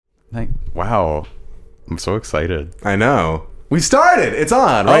Wow. I'm so excited. I know. We started. It's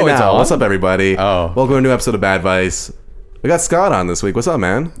on right it's now. on? What's up, everybody? Oh. Welcome to a new episode of Bad Vice. We got Scott on this week. What's up,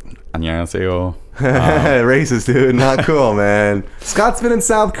 man? 안녕하세요. Racist, dude. Not cool, man. Scott's been in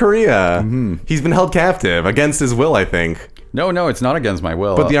South Korea. He's been held captive against his will, I think. No, it's not against my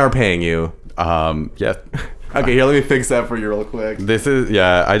will. But they are paying you. Yeah. Okay, here, let me fix that for you real quick. This is,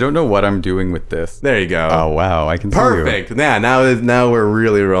 I don't know what I'm doing with this. There you go. Oh, wow. I can see you. Perfect. Yeah, now we're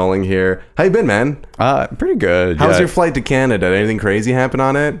really rolling here. How you been, man? Pretty good. How was your flight to Canada? Did anything crazy happen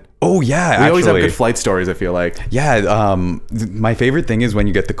on it? Oh, yeah, We always have good flight stories, I feel like. Yeah, my favorite thing is when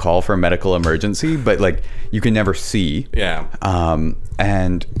you get the call for a medical emergency, but like you can never see. Yeah.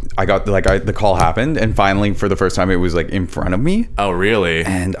 And I got the call happened, and finally for the first time it was like in front of me, Oh, really?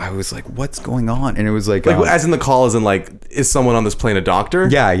 and I was like, "What's going on?" And it was like, As in the call, as in like, is someone on this plane a doctor?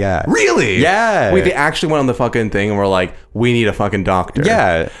 yeah. Really? Yeah. Wait, they actually went on the fucking thing and were like, we need a fucking doctor.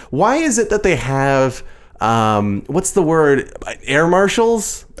 Yeah. Why is it that they have, what's the word? Air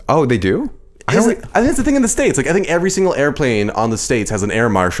marshals? Oh, they do? I think it's the thing in the States. Like, I think every single airplane on the States has an air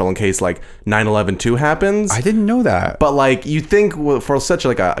marshal in case like 9/11-2 happens. I didn't know that. But like, you think for such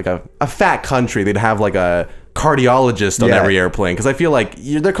like a fat country, they'd have like a cardiologist on Yeah. every airplane, because I feel like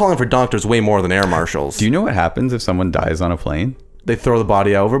they're calling for doctors way more than air marshals. Do you know what happens if someone dies on a plane? They throw the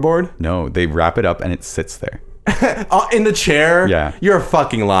body overboard? No, they wrap it up and it sits there. In the chair? Yeah. You're a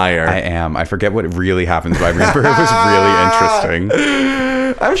fucking liar. I am. I forget what really happens, but I remember it was really interesting.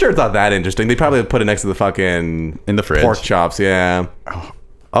 I'm sure it's not that interesting. They probably put it next to the fucking In the fridge. pork chops. Yeah.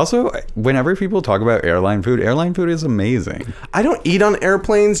 Also, whenever people talk about airline food is amazing. I don't eat on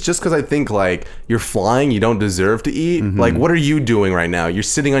airplanes just because I think like you're flying, you don't deserve to eat. Mm-hmm. Like, what are you doing right now? You're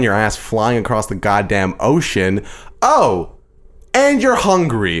sitting on your ass flying across the goddamn ocean. Oh, and you're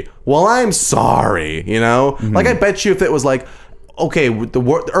hungry. Well, I'm sorry, you know? Mm-hmm. Like, I bet you if it was like, okay,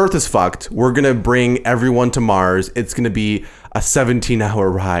 the Earth is fucked. We're going to bring everyone to Mars. It's going to be a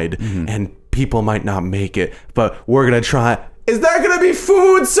 17-hour ride, Mm-hmm. and people might not make it, but we're going to try. Is there going to be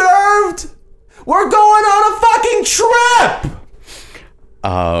food served? We're going on a fucking trip!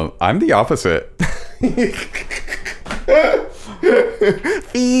 I'm the opposite.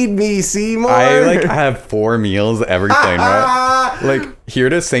 Feed me, Seymour. I have 4 meals every plane ride. Like here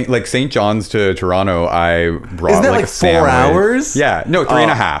to St. John's to Toronto, I brought Isn't that like like a 4 sandwich. hours? Yeah, no,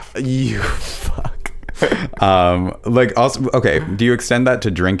 3.5. You fuck. Like also, okay. Do you extend that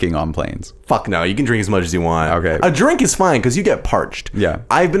to drinking on planes? Fuck no, you can drink as much as you want. Okay. A drink is fine because you get parched. Yeah,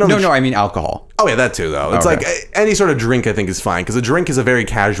 I've been on No, I mean alcohol. Oh yeah, that too though. It's Okay. like any sort of drink I think is fine, because a drink is a very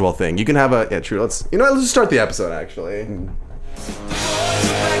casual thing. You can have a true. Let's just start the episode actually.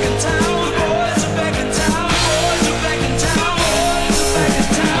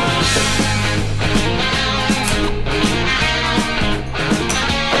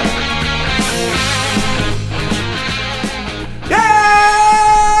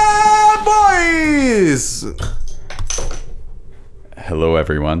 Yeah, boys. Hello,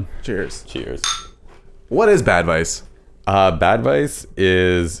 everyone. Cheers. Cheers. What is Bad Vice? Bad Vice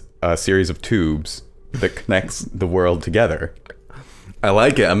is a series of tubes that connects the world together. I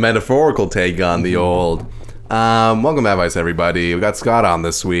like it. A metaphorical take on the old. Welcome to Bad Vice, everybody. We got Scott on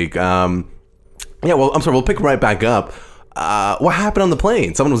this week. Yeah, well, I'm sorry. We'll pick right back up. What happened on the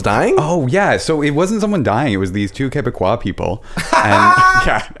plane? Someone was dying? Oh yeah, so it wasn't someone dying. It was these 2 Quebecois people. And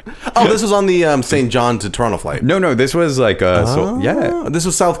yeah. Oh, this was on the St. John to Toronto flight. No, this was like yeah, This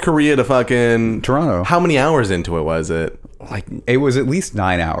was South Korea to fucking Toronto. How many hours into it was it? Like it was at least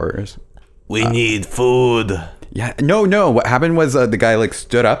 9 hours. We need food. Yeah, no. What happened was the guy like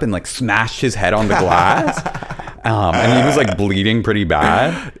stood up and like smashed his head on the glass, and he was like bleeding pretty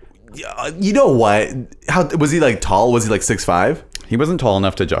bad. You know what? How was he like tall? Was he like 6'5"? He wasn't tall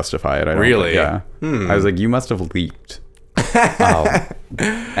enough to justify it. I don't Really? think, yeah. I was like, you must have leaked. But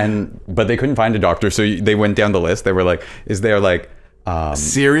they couldn't find a doctor, so they went down the list. They were like, "Is there like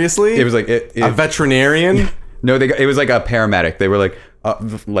Seriously? It was like a veterinarian. No, it was like a paramedic. They were like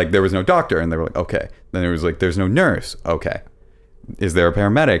there was no doctor, and they were like, okay. Then it was like, there's no nurse. Okay, is there a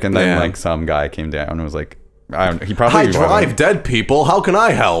paramedic? And then Yeah. like some guy came down and was like, I don't know. He probably I wasn't. drive dead people. How can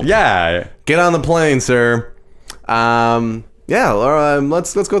I help? Yeah. Get on the plane, sir. Let's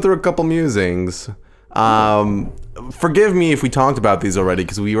go through a couple musings. Forgive me if we talked about these already,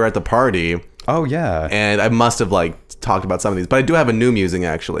 because we were at the party Oh yeah. and I must have like talked about some of these, but I do have a new musing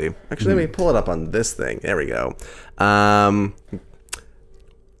actually. Let me pull it up on this thing. There we go.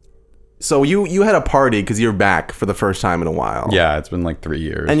 So you had a party because you're back for the first time in a while. Yeah, it's been like 3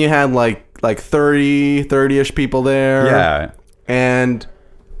 years. And you had like 30-ish people there. Yeah. And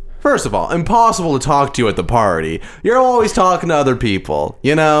First of all, impossible to talk to at the party. You're always talking to other people,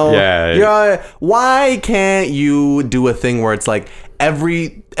 you know? Yeah. Why can't you do a thing where it's like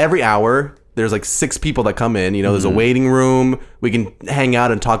every hour there's like 6 people that come in, you know, there's a waiting room, we can hang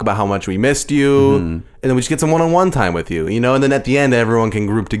out and talk about how much we missed you, and then we just get some one-on-one time with you, you know, and then at the end everyone can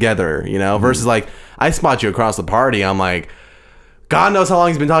group together, you know, versus like I spot you across the party, I'm like, God knows how long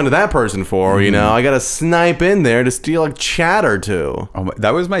he's been talking to that person for, you know? I gotta snipe in there to steal a chat or two. That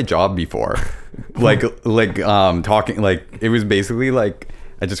was my job before. Talking, like, it was basically like,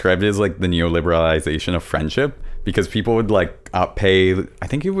 I described it as like the neoliberalization of friendship, because people would like pay, I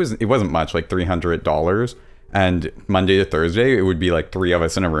think it wasn't much, like $300. And Monday to Thursday, it would be like 3 of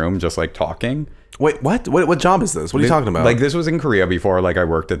us in a room just like talking. Wait, what? What job is this? What are you talking about? Like, this was in Korea before, like, I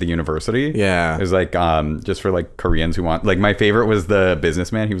worked at the university. Yeah. It was, like, just for, like, Koreans who want... Like, my favorite was the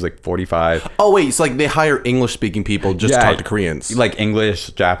businessman. He was, like, 45. Oh, wait. So, like, they hire English-speaking people just to talk to Koreans. Like, English,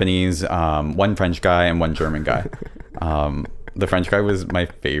 Japanese, 1 French guy, and 1 German guy. The French guy was my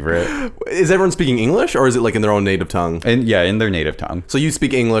favorite. Is everyone speaking English, or is it, like, in their own native tongue? And yeah, in their native tongue. So you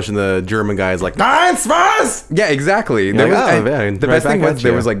speak English, and the German guy is like, "Nein, was?" Yeah, exactly. Like, The best thing was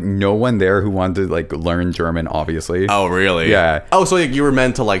there was, like, no one there who wanted to, like, learn German, obviously. Oh, really? Yeah. Oh, so like, you were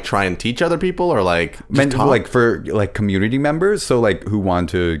meant to, like, try and teach other people, or, like, Meant like for like community members, so like who want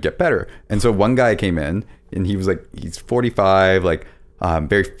to get better. And so one guy came in and he was like, he's 45, like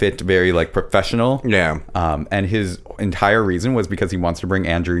very fit, very like professional. Yeah. And his entire reason was because he wants to bring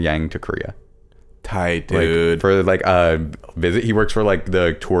Andrew Yang to Korea. Tight, dude. Like, for like a visit. He works for like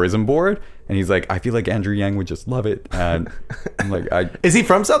the tourism board, and he's like, I feel like Andrew Yang would just love it. And I'm like, Is he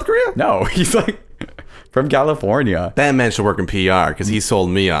from South Korea? no, he's like from California. That man should work in PR because he sold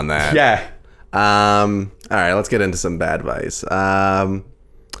me on that. Yeah. All right, let's get into some bad advice.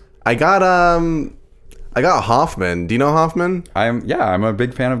 I got Hoffman. Do you know Hoffman? I'm a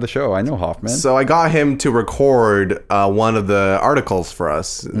big fan of the show. I know Hoffman. So I got him to record one of the articles for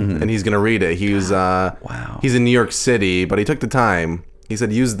us, and he's gonna read it. He was Wow. He's in New York City, but he took the time. He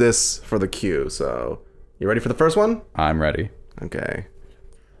said, "Use this for the cue." So, you ready for the first one? I'm ready. Okay.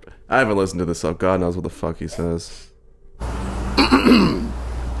 I haven't listened to this, so God knows what the fuck he says.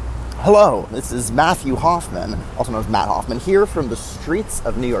 Hello, this is Matthew Hoffman, also known as Matt Hoffman, here from the streets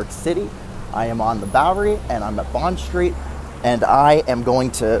of New York City. I am on the Bowery, and I'm at Bond Street, and I am going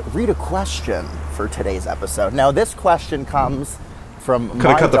to read a question for today's episode. Now, this question comes from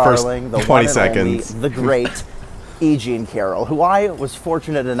my cut the first darling, the 20 one and seconds. only, the great E. Jean Carroll, who I was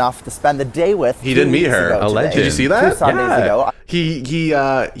fortunate enough to spend the day with. He did meet her. A legend. Did you see that? 2 Sundays ago.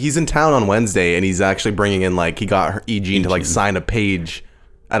 He's in town on Wednesday, and he's actually bringing in, like, he got her, E. Jean to, like, sign a page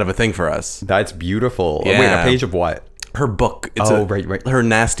out of a thing for us. That's beautiful. Yeah. Oh, wait, a page of what? Her book. It's right. Her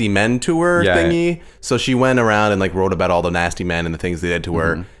Nasty Men tour Yeah. thingy. So she went around and, like, wrote about all the nasty men and the things they did to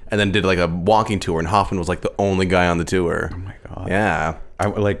her, and then did, like, a walking tour, and Hoffman was, like, the only guy on the tour. Oh my god. Yeah.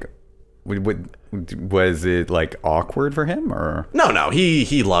 Was it like awkward for him, or No,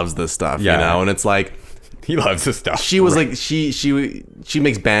 he loves this stuff, Yeah. you know, and it's like, he loves this stuff? she was like, she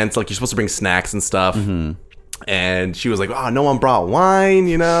makes bands, like, you're supposed to bring snacks and stuff, and she was like, oh, no one brought wine,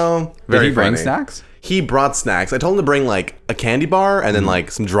 you know. Did he bring funny. snacks? He brought snacks. I told him to bring, like, a candy bar and then,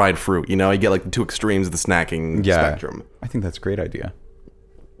 like, some dried fruit, you know. You get, like, the 2 extremes of the snacking spectrum. I think that's a great idea.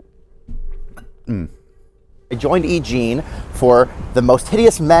 I joined E. Jean for the Most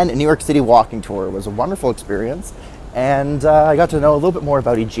Hideous Men in New York City walking tour. It was a wonderful experience. And I got to know a little bit more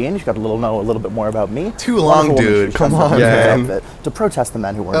about E. Jean. She got to know a little bit more about me. Too long, dude. Come on, man. To protest the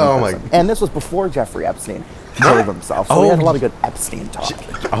men who weren't Oh, in my- prison. And this was before Jeffrey Epstein killed himself. So we had a lot of good Epstein talk.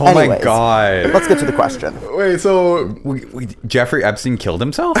 Oh my Anyways, god. Let's get to the question. Wait, so Jeffrey Epstein killed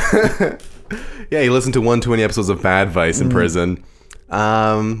himself? yeah, he listened to 120 episodes of Bad Vice in prison.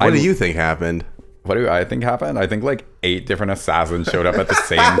 What do you think happened? What do I think happened? I think like 8 different assassins showed up at the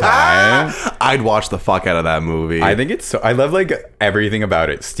same time. I'd watch the fuck out of that movie. I think it's so. I love like everything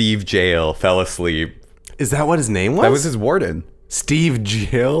about it. Steve Jail fell asleep. Is that what his name was? That was his warden. Steve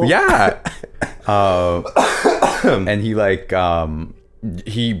Jill? Yeah. And he like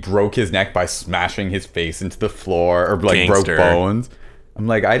he broke his neck by smashing his face into the floor, or like Gangster. broke bones. I'm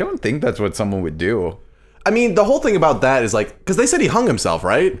like, I don't think that's what someone would do. I mean, the whole thing about that is like, because they said he hung himself,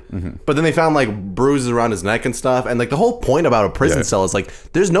 right? But then they found like bruises around his neck and stuff. And like the whole point about a prison Yeah. cell is like,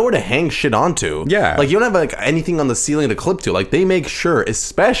 there's nowhere to hang shit onto. Yeah. Like you don't have like anything on the ceiling to clip to. Like they make sure,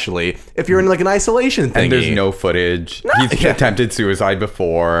 especially if you're in like an isolation thing. And there's no footage. He's Yeah. attempted suicide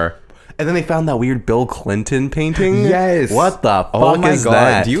before. And then they found that weird Bill Clinton painting. Yes. What the fuck Oh my is god.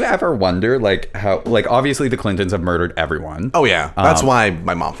 that? Do you ever wonder like how like obviously the Clintons have murdered everyone. Oh yeah. That's why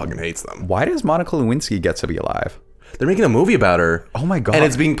my mom fucking hates them. Why does Monica Lewinsky get to be alive? They're making a movie about her. Oh my God. And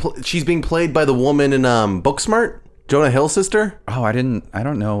it's she's being played by the woman in Booksmart, Jonah Hill's sister. Oh, I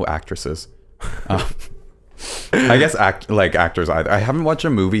don't know actresses. I guess actors either. I haven't watched a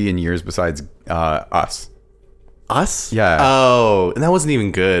movie in years besides Us. Us? Yeah. Oh, and that wasn't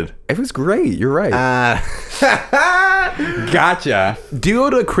even good. It was great. You're right. Gotcha. Do you go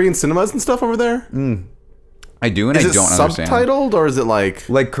to Korean cinemas and stuff over there? I do, and Is I it don't understand. subtitled or is it like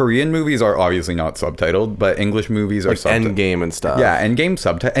Korean movies are obviously not subtitled, but English movies are subtitled. Endgame and stuff? Yeah, Endgame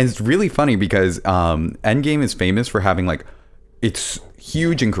subtitle. And it's really funny because Endgame is famous for having it's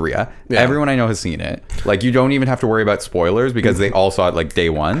huge in Korea. Yeah. Everyone I know has seen it. You don't even have to worry about spoilers because they all saw it day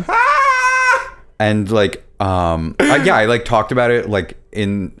one. And I talked about it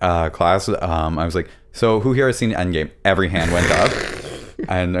in class. I was like, so who here has seen Endgame? Every hand went up.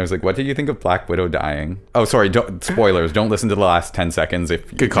 And I was like, what did you think of Black Widow dying? Oh, sorry, spoilers. Don't listen to the last 10 seconds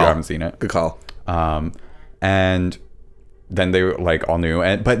if you haven't seen it. Good call. And then they all knew.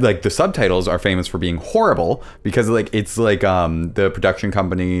 But the subtitles are famous for being horrible because it's the production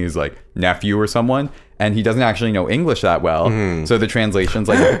company's nephew or someone, and he doesn't actually know English that well. So the translations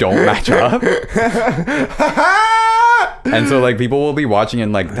don't match up. And so people will be watching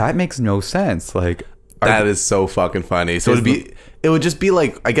and that makes no sense. That is so fucking funny. So it would just be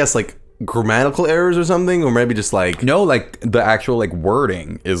I guess grammatical errors or something, or maybe just no, the actual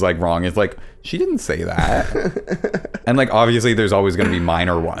wording is wrong. It's she didn't say that. And obviously there's always going to be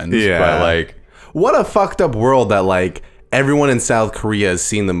minor ones. Yeah. But what a fucked up world that everyone in South Korea has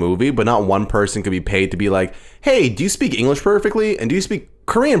seen the movie, but not one person could be paid to be hey, do you speak English perfectly? And do you speak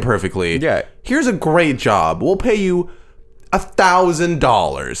Korean perfectly? Yeah. Here's a great job. We'll pay you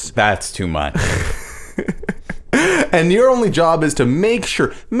 $1,000. That's too much. And your only job is to make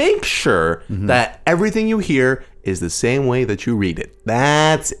sure that everything you hear is the same way that you read it.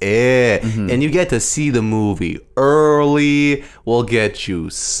 That's it. And you get to see the movie early. We'll get you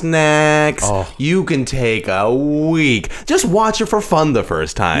snacks. Oh. You can take a week. Just watch it for fun the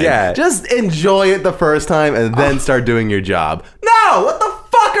first time. Yeah. Just enjoy it the first time and then start doing your job. No! What the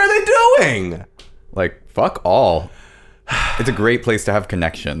fuck are they doing? Fuck all. It's a great place to have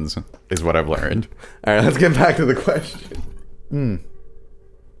connections, is what I've learned. All right, let's get back to the question.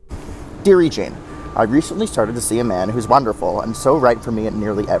 Dear Jane, I recently started to see a man who's wonderful and so right for me in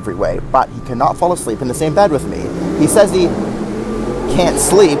nearly every way, but he cannot fall asleep in the same bed with me. He says he can't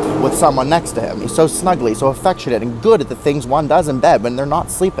sleep with someone next to him. He's so snuggly, so affectionate, and good at the things one does in bed when they're not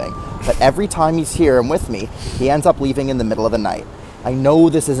sleeping. But every time he's here and with me, he ends up leaving in the middle of the night. I know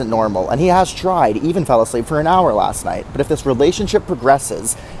this isn't normal, and he has tried, even fell asleep for an hour last night. But if this relationship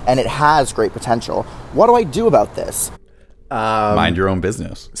progresses, and it has great potential, what do I do about this? Mind your own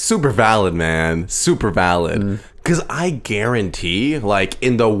business. Super valid, man. Super valid. Because I guarantee,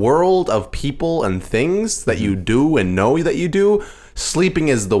 in the world of people and things that you do and know that you do, sleeping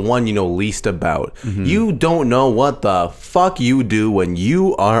is the one you know least about. You don't know what the fuck you do when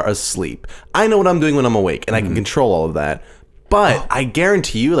you are asleep. I know what I'm doing when I'm awake, and I can control all of that. But I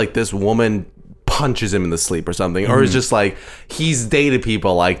guarantee you, this woman punches him in the sleep or something, or is just he's dated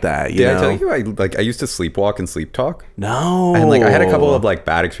people like that. You know? Did I tell you I used to sleepwalk and sleep talk? No. And I had a couple of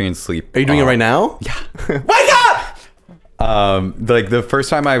bad experience sleep. Are you doing it right now? Yeah. Wake up! The first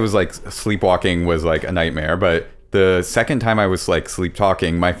time I was sleepwalking was a nightmare, but the second time I was sleep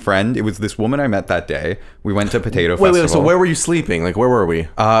talking, my friend, it was this woman I met that day. We went to Potato Festival. Wait, so where were you sleeping? Where were we?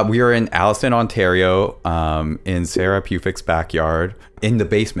 We were in Alliston, Ontario, in Sarah Pufik's backyard, in the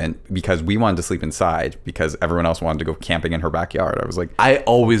basement, because we wanted to sleep inside because everyone else wanted to go camping in her backyard. I was like, I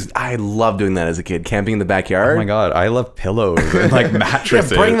loved doing that as a kid, camping in the backyard. oh my God, I love pillows and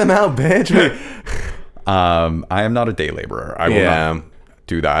mattresses. Yeah, bring them out, bitch. I am not a day laborer. I will not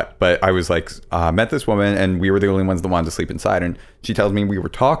do that. But I was met this woman, and we were the only ones that wanted to sleep inside. And she tells me we were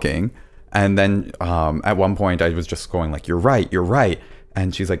talking, and then at one point I was just going you're right.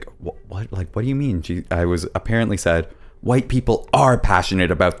 And she's like, what? What do you mean? I was apparently said, white people are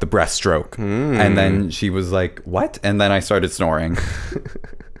passionate about the breaststroke. And then she was like, what? And then I started snoring.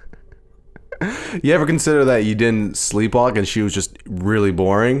 You ever consider that you didn't sleepwalk and she was just really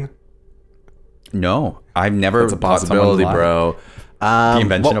boring? No, I've never. That's a possibility, bro. The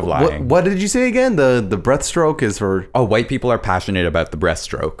invention of lying. What did you say again? The breaststroke is for... Oh, white people are passionate about the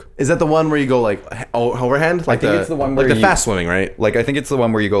breaststroke. Is that the one where you go overhand? I think it's the one where the fast swimming, right? I think it's the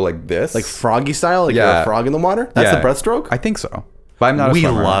one where you go like this. Froggy style? You're a frog in the water? That's the breaststroke? I think so. But I'm not a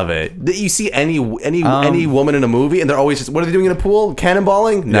swimmer. We love it. You see any woman in a movie and they're always just... What are they doing in a pool?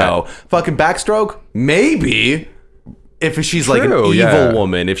 Cannonballing? No. Yeah. Fucking backstroke? Maybe. If she's an evil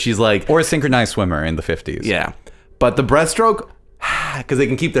woman. If she's Or a synchronized swimmer in the 50s. Yeah. But the breaststroke... because they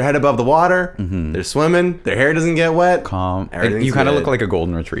can keep their head above the water. They're swimming. Their hair doesn't get wet. Calm. And Everything's you kind of good. look like a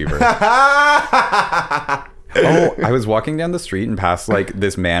golden retriever. I was walking down the street and passed like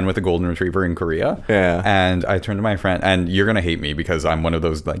this man with a golden retriever in Korea. Yeah. And I turned to my friend, and you're gonna hate me because I'm one of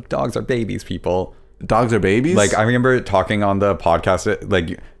those like dogs are babies people. Dogs are babies? Like I remember talking on the podcast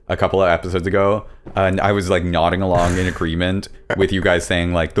like a couple of episodes ago, and I was like nodding along in agreement with you guys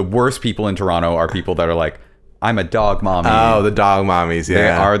saying like the worst people in Toronto are people that are like, I'm a dog mommy. Oh, the dog mommies, yeah. They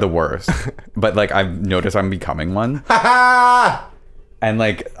are the worst. But like I've noticed I'm becoming one. And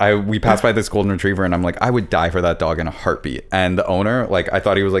like we passed by this golden retriever, and I'm like, I would die for that dog in a heartbeat. And the owner, like I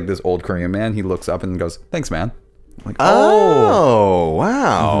thought he was like this old Korean man. He looks up and goes, "Thanks, man." I'm like, Oh,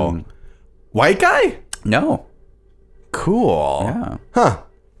 wow. White guy? no. Cool. Yeah. Huh.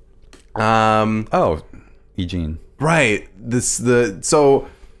 Oh, Eugene. Right. So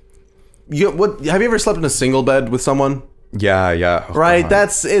have you ever slept in a single bed with someone? Yeah. Oh, Right. God.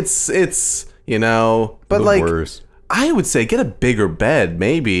 It's you know, but The like worst. I would say get a bigger bed,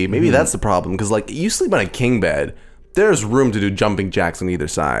 maybe. Maybe that's the problem, because like you sleep on a king bed, there's room to do jumping jacks on either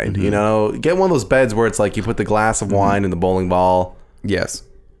side. You know, get one of those beds where it's like you put the glass of wine in the bowling ball. Yes.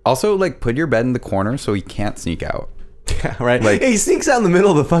 Also, like put your bed in the corner so he can't sneak out. Right. Like- Hey, he sneaks out in the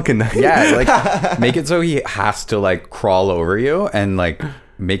middle of the fucking night. Yeah, like make it so he has to like crawl over you and like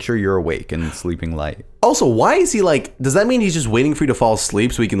make sure you're awake and sleeping light. Also, why is he like? Does that mean he's just waiting for you to fall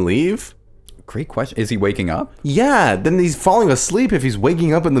asleep so he can leave? Great question. Is he waking up? Yeah, then he's falling asleep if he's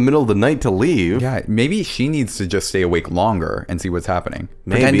waking up in the middle of the night to leave. Yeah, maybe she needs to just stay awake longer and see what's happening.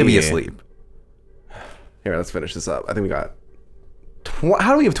 Pretend to be Maybe. asleep. Here, let's finish this up. I think we got.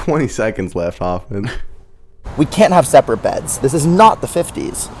 How do we have 20 seconds left, Hoffman? We can't have separate beds. This is not the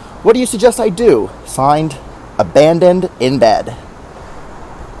 50s. What do you suggest I do? Signed, abandoned in bed.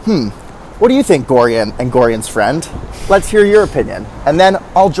 What do you think, Gorian and Gorian's friend? Let's hear your opinion, and then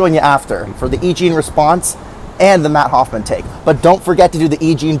I'll join you after for the E-Gene response and the Matt Hoffman take. But don't forget to do the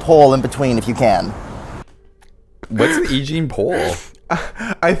E-Gene poll in between if you can. What's the Eugene poll?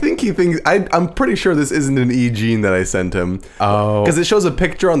 I think he thinks. I'm pretty sure this isn't an E-Gene that I sent him. Oh. Because it shows a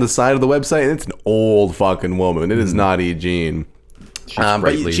picture on the side of the website, and it's an old fucking woman. It is not E-Gene. But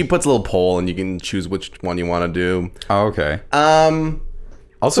sprightly. she puts a little poll, and you can choose which one you want to do. Oh, okay.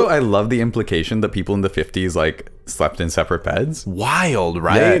 Also, I love the implication that people in the 50s like slept in separate beds. Wild,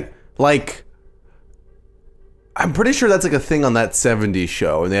 right? Yeah. Like, I'm pretty sure that's like a thing on that 70s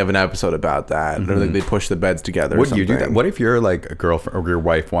show, and they have an episode about that. Or like they push the beds together. Would you do that? What if your like a girlfriend or your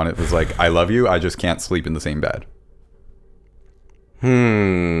wife was like, I love you, I just can't sleep in the same bed?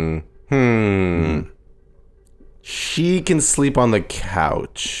 She can sleep on the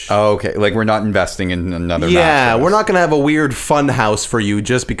couch. Oh, okay. Like we're not investing in another Yeah, mattress. we're not gonna have a weird fun house for you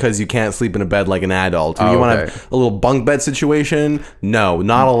just because you can't sleep in a bed like an adult. You want to okay. have a little bunk bed situation? No,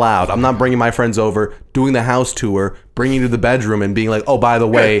 not allowed. I'm not bringing my friends over, doing the house tour, bringing you to the bedroom, and being like, oh, by the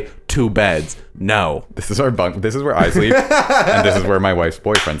way, 2 beds. No. This is our bunk. This is where I sleep, and this is where my wife's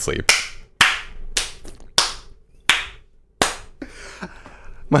boyfriend sleeps.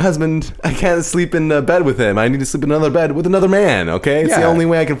 My husband, I can't sleep in bed with him. I need to sleep in another bed with another man. Okay, it's the Yeah. only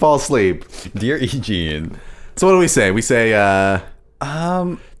way I can fall asleep. Dear Eugene, So what do we say? We say, I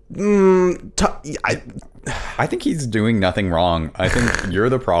think he's doing nothing wrong. I think you're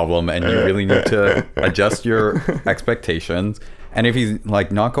the problem, and you really need to adjust your expectations. And if he's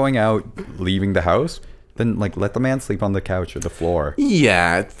like not going out, leaving the house, then like let the man sleep on the couch or the floor.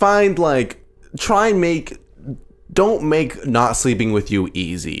 yeah, try and don't make not sleeping with you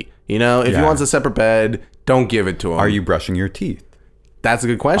easy. You know, if he Yeah. wants a separate bed, don't give it to him. Are you brushing your teeth? That's a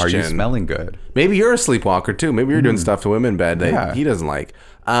good question. Are you smelling good? Maybe you're a sleepwalker too. Maybe you're doing stuff to him in bed that Yeah. he doesn't like.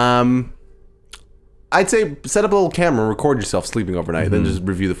 I'd say set up a little camera, record yourself sleeping overnight, then just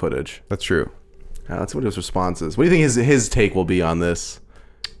review the footage. That's true. Let's see what his response is. What do you think his take will be on this?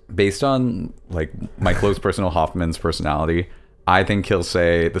 Based on like my close personal Hoffman's personality, I think he'll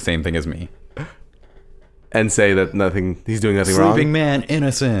say the same thing as me. And say that he's doing nothing Sleeping wrong? man,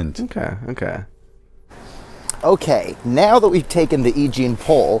 innocent. Okay. Okay, now that we've taken the E-Gene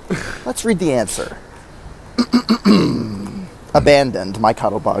poll, let's read the answer. Abandoned, my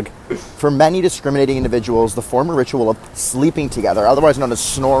cuddle bug. For many discriminating individuals, the former ritual of sleeping together, otherwise known as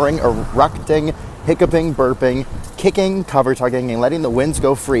snoring, eructing, hiccuping, burping, kicking, cover tugging, and letting the winds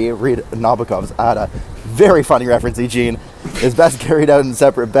go free, read Nabokov's Ada. Very funny reference, Eugene. Is best carried out in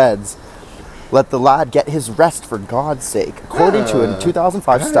separate beds. Let the lad get his rest for God's sake. According to a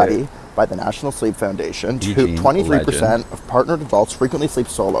 2005 study by the National Sleep Foundation, Eugene, 23% of partnered adults frequently sleep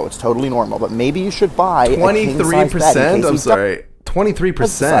solo. It's totally normal, but maybe you should buy a king-size bed in 23%? case I'm you sorry.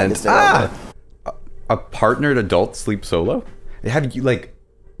 Let's decide to 23%. stay over. A partnered adult sleep solo? Have you like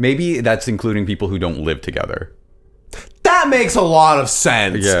maybe that's including people who don't live together? That makes a lot of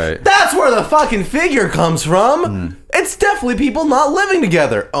sense. Yeah. That's where the fucking figure comes from. It's definitely people not living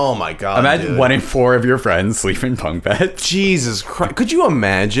together. Oh my god. Imagine dude. 1 in 4 of your friends sleep in bunk beds. Jesus Christ. Could you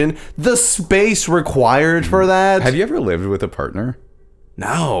imagine the space required for that? Have you ever lived with a partner?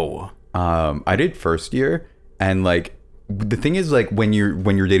 No. I did first year, and like the thing is, like when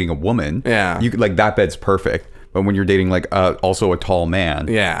you're dating a woman, Yeah. you could, like that bed's perfect. But when you're dating like also a tall man,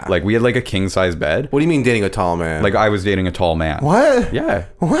 Yeah. like we had like a king size bed. What do you mean dating a tall man? Like I was dating a tall man. what? Yeah.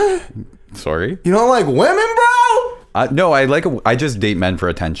 What? Sorry. You don't like women, bro? No, I just date men for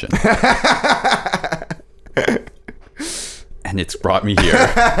attention. And it's brought me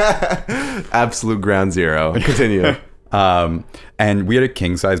here. Absolute ground zero. Continue. And we had a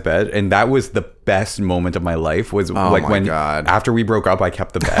king size bed, and that was the best moment of my life. Was like my when God. after we broke up, I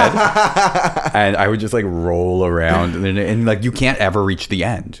kept the bed, and I would just like roll around, and like you can't ever reach the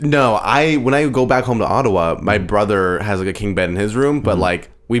end. No, when I go back home to Ottawa, my brother has like a king bed in his room, but like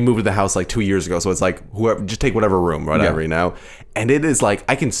we moved to the house like 2 years ago, so it's like whoever just take whatever room, whatever, Yeah. you know. And it is like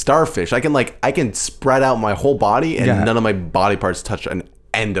I can starfish. I can spread out my whole body, and Yeah. none of my body parts touch an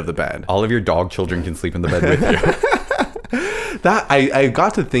end of the bed. All of your dog children can sleep in the bed with you. That I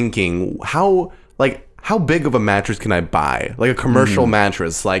got to thinking how big of a mattress can I buy? Like a commercial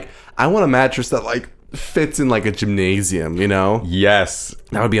mattress. Like I want a mattress that like fits in like a gymnasium, you know? Yes.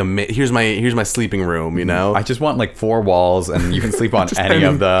 That would be here's my sleeping room, you know? I just want like 4 walls, and you can sleep on any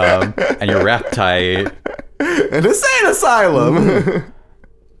of them, and you're wrapped tight. An insane asylum.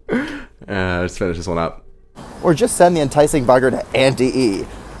 Let's finish this one up. Or just send the enticing bugger to Auntie E.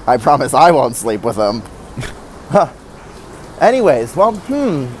 I promise I won't sleep with him. Huh. Anyways, well,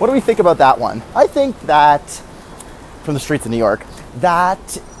 what do we think about that one? I think that, from the streets of New York,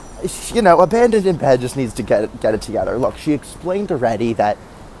 that, you know, abandoned in bed just needs to get it together. Look, she explained already that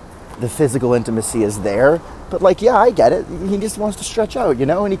the physical intimacy is there, but like, yeah, I get it. He just wants to stretch out, you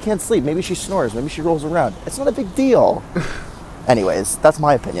know, and he can't sleep. Maybe she snores, maybe she rolls around. It's not a big deal. Anyways, that's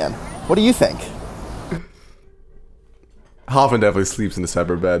my opinion. What do you think? Hoffman definitely sleeps in a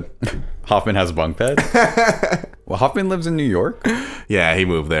separate bed. Hoffman has a bunk bed. Well, Hoffman lives in New York. Yeah, he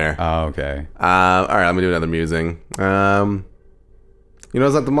moved there. Oh, okay. All right, let me do another musing. You know, I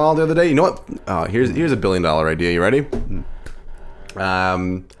was at the mall the other day. You know what? Oh, here's a $1 billion idea. You ready?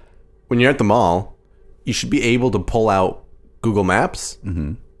 When you're at the mall, you should be able to pull out Google Maps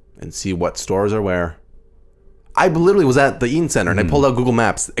and see what stores are where. I literally was at the Eaton Center and I pulled out Google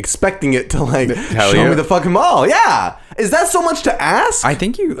Maps expecting it to like Hell show yeah. me the fucking mall. Yeah. Is that so much to ask? I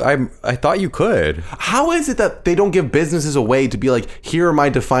think I thought you could. How is it that they don't give businesses a way to be like, here are my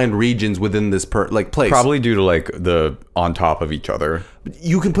defined regions within this place? Probably due to like the on top of each other.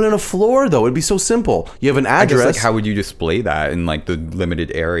 You can put in a floor though. It'd be so simple. You have an I address. guess like how would you display that in like the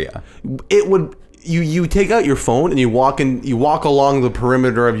limited area? It would. You take out your phone and you walk along the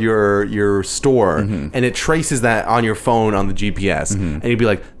perimeter of your store and it traces that on your phone on the GPS and you'd be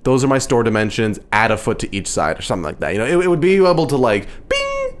like, those are my store dimensions, add a foot to each side or something like that. You know, it would be able to like,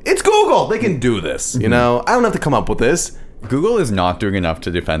 bing, it's Google. They can do this. You know, I don't have to come up with this. Google is not doing enough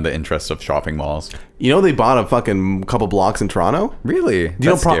to defend the interests of shopping malls. You know, they bought a fucking couple blocks in Toronto. Really? Do you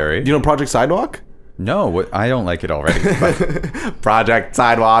That's know scary. Do you know Project Sidewalk? No, I don't like it already. But Project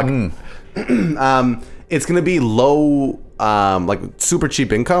Sidewalk. It's gonna be low, like super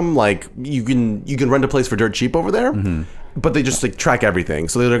cheap income. Like you can rent a place for dirt cheap over there, but they just like track everything.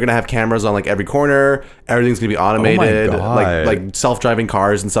 So they're gonna have cameras on like every corner. Everything's gonna be automated. God. Like self-driving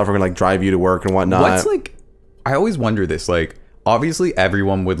cars and stuff are gonna like drive you to work and whatnot. what's like? I always wonder this. Like, obviously,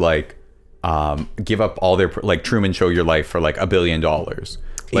 everyone would like give up all their like Truman Show your life for like $1 billion. Like,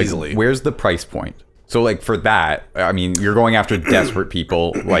 Easily. Where's the price point? So like for that, I mean, you're going after desperate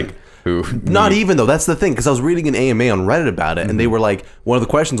people like who Not even though. That's the thing, because I was reading an AMA on Reddit about it, and they were like, one of the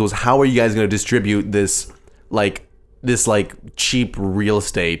questions was, how are you guys going to distribute this cheap real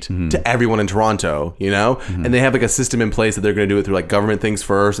estate to everyone in Toronto? You know, and they have like a system in place that they're going to do it through like government things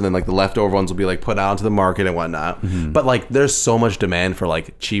first, and then like the leftover ones will be like put out into the market and whatnot. But like, there's so much demand for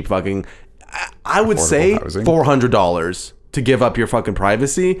like cheap fucking. I would Affordable say housing. $400 to give up your fucking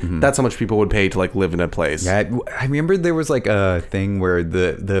privacy. That's how much people would pay to like live in a place. Yeah, I remember there was like a thing where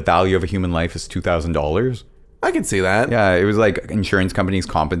the value of a human life is $2,000. I can see that. Yeah, it was like insurance companies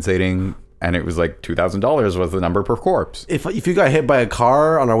compensating, and it was like $2,000 was the number per corpse. If you got hit by a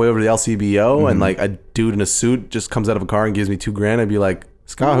car on our way over to the LCBO and like a dude in a suit just comes out of a car and gives me $2,000, I'd be like,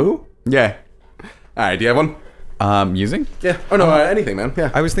 Scott, who? Yeah. All right, do you have one? Using? Yeah. Oh no, anything, man.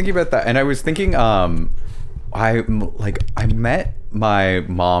 Yeah. I was thinking about that, and I was thinking, I met my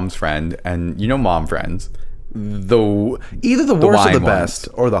mom's friend, and you know, mom friends. Either the worst or wine the ones. best,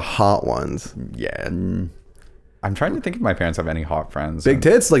 or the hot ones. Yeah. I'm trying to think if my parents have any hot friends. Big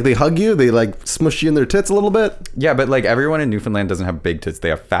tits, like they hug you, they like smush you in their tits a little bit. Yeah, but like everyone in Newfoundland doesn't have big tits. They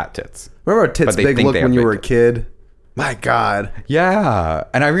have fat tits. Remember our tits But they big think look they when have you big were a tits. kid? My God. Yeah.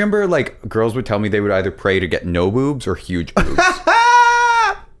 And I remember like girls would tell me they would either pray to get no boobs or huge boobs.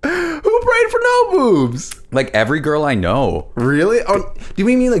 Who prayed for no boobs? Like every girl I know. Really? Oh, do you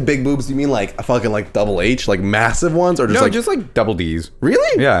mean like big boobs? Do you mean like a fucking like double H, like massive ones, or just No, like just like double D's.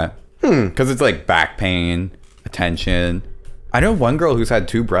 really? Yeah. Because it's like back pain, attention. I know one girl who's had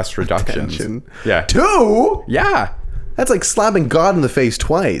 2 breast reductions. Attention. Yeah. 2? Yeah. That's like slapping God in the face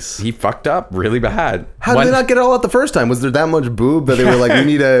twice. He fucked up really bad. How did they not get it all out the first time? Was there that much boob that they were like,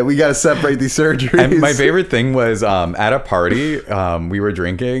 we got to separate these surgeries? And my favorite thing was at a party, we were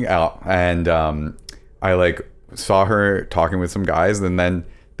drinking and I like saw her talking with some guys, and then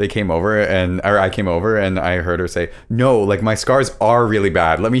they came over or I came over and I heard her say, "No, like my scars are really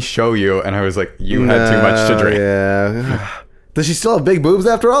bad. Let me show you." And I was like, "You had too much to drink." Yeah. Does she still have big boobs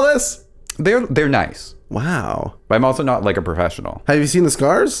after all this? They're nice. Wow. But I'm also not like a professional. Have you seen the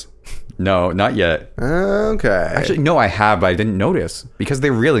scars? No, not yet. Okay. Actually, no, I have, but I didn't notice because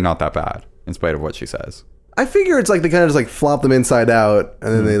they're really not that bad, in spite of what she says. I figure it's like they kind of just like flop them inside out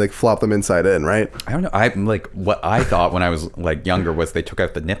and then they like flop them inside in, right? I don't know. I'm like, what I thought when I was like younger was they took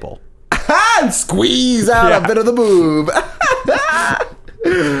out the nipple. And squeeze out a bit of the boob.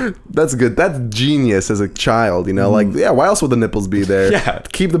 That's good. That's genius as a child, you know? Like, yeah, why else would the nipples be there? Yeah.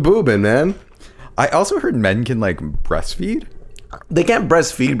 Keep the boob in, man. I also heard men can like breastfeed. They can't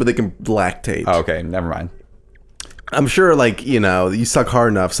breastfeed, but they can lactate. Oh, okay, never mind. I'm sure, like, you know, you suck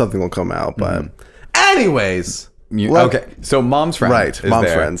hard enough, something will come out. But, anyways. Okay, so mom's friend, Right, is mom's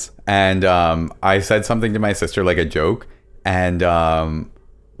there, friends. and I said something to my sister like a joke, and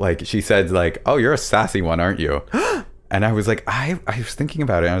like she said like, "Oh, you're a sassy one, aren't you?" And I was like, I was thinking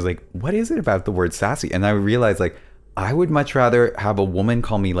about it. And I was like, what is it about the word sassy? And I realized like, I would much rather have a woman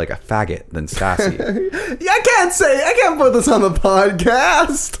call me like a faggot than sassy. Yeah, I can't put this on the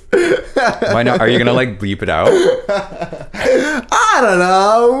podcast. Why not? Are you gonna like bleep it out? I don't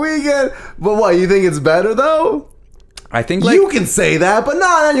know. We can, but what, you think it's better though? I think like You can say that, but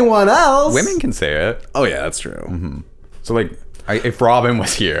not anyone else. women can say it. Oh yeah, that's true. So like, if Robin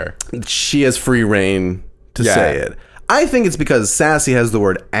was here, She has free reign to Yeah. say it. I think it's because sassy has the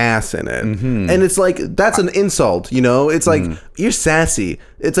word ass in it. And it's like, that's an insult, you know? It's like, you're sassy.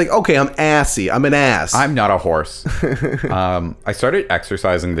 It's like, okay, I'm assy. I'm an ass. I'm not a horse. I started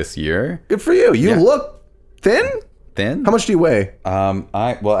exercising this year. Good for you. You look thin? Thin? How much do you weigh?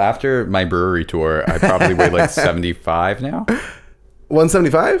 Well, after my brewery tour, I probably weigh like 75 now.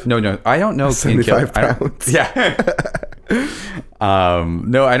 175? No, I don't know. 75 I don't- pounds. Yeah.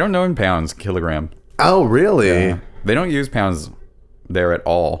 No, I don't know in pounds, kilogram. Oh, really? Yeah. They don't use pounds there at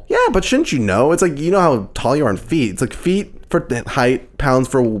all. Yeah, but shouldn't you know? It's like, you know how tall you are in feet. It's like feet for height, pounds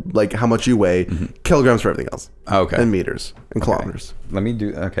for like how much you weigh, kilograms for everything else. Okay. And meters and kilometers. Let me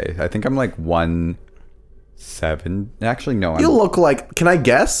do. Okay, I think I'm like 1.7. Actually, no. You look like, can I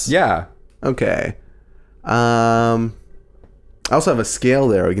guess? Yeah. Okay. I also have a scale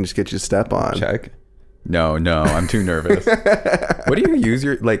there we can just get you to step on. Check. No, I'm too nervous. What do you use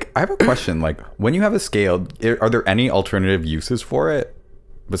your like? I have a question. Like, when you have a scale, are there any alternative uses for it? I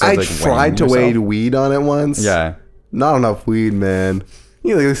Besides, like, tried weighing to weigh yourself? weed on it once. Yeah. Not enough weed, man.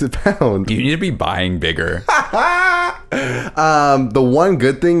 You know, it's a pound. You need to be buying bigger. The one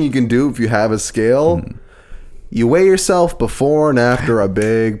good thing you can do if you have a scale, you weigh yourself before and after a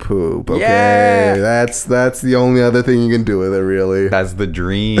big poop. Okay, Yeah. that's the only other thing you can do with it, really. That's the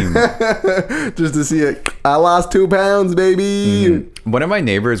dream. Just to see it. I lost 2 pounds, baby. One of my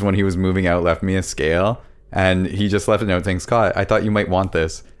neighbors, when he was moving out, left me a scale, and he just left a note saying, "Scott, I thought you might want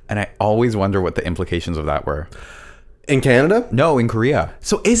this." And I always wonder what the implications of that were. In Canada? No, in Korea.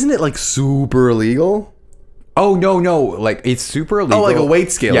 So isn't it like super illegal? Oh, no. Like, it's super illegal. Oh, like a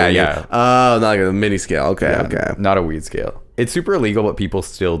weight scale. Yeah, you mean. yeah. Oh, not like a mini scale. Okay, okay. Not a weed scale. It's super illegal, but people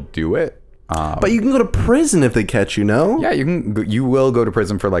still do it. But you can go to prison if they catch you, no? Yeah, you will go to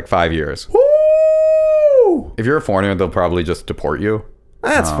prison for like 5 years. Woo! If you're a foreigner, they'll probably just deport you.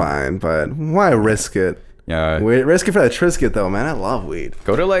 That's fine, but why risk it? Yeah. Risk it for that Triscuit, though, man. I love weed.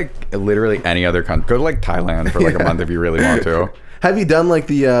 Go to like literally any other country. Go to like Thailand for like a month if you really want to. Have you done like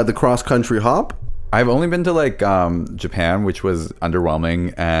the cross country hop? I've only been to like Japan, which was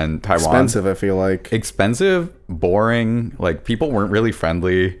underwhelming, and Taiwan. Expensive, I feel like. Expensive, boring. Like people weren't really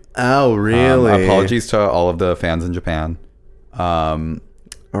friendly. Oh, really? Apologies to all of the fans in Japan. And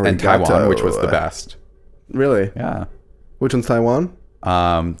Arigato. Taiwan, which was the best. Really? Yeah. Which one's Taiwan?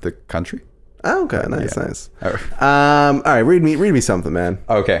 The country. Oh, okay, nice, Yeah. nice. All right. All right, read me something, man.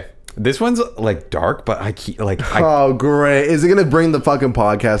 Okay. This one's like dark, but I keep like Oh, great! Is it gonna bring the fucking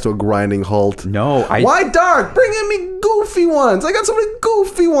podcast to a grinding halt? no, Why dark? Bring in me goofy ones. I got so many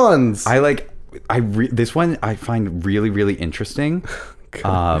goofy ones. This one I find really, really interesting.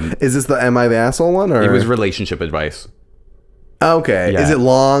 Is this the Am I the Asshole one? Or It was relationship advice. okay. Yeah. Is it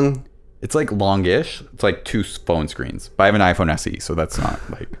long? It's like longish. It's like 2 phone screens. But I have an iPhone SE, so that's not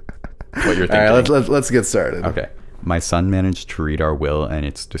like what you're thinking. All right, let's get started. Okay. My son managed to read our will, and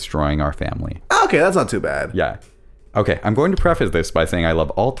it's destroying our family. Okay, that's not too bad. Yeah. Okay, I'm going to preface this by saying I love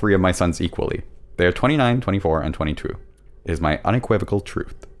all 3 of my sons equally. They are 29, 24, and 22. It is my unequivocal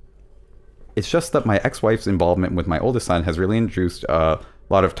truth. It's just that my ex-wife's involvement with my oldest son has really introduced a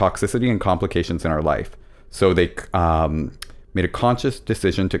lot of toxicity and complications in our life. So they made a conscious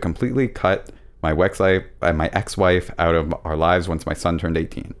decision to completely cut my ex-wife out of our lives once my son turned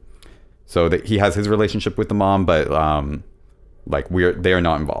 18. So that he has his relationship with the mom, but they are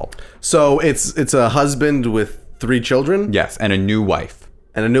not involved. So it's a husband with 3 children. Yes, and a new wife.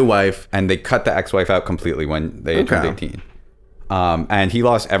 And a new wife. And they cut the ex-wife out completely when they turned 18. And he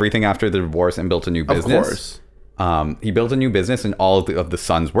lost everything after the divorce and built a new business. Of course. He built a new business, and all of the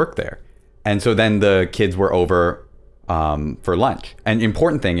sons worked there. And so then the kids were over for lunch. And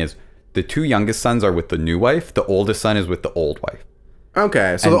important thing is, the 2 youngest sons are with the new wife. The oldest son is with the old wife.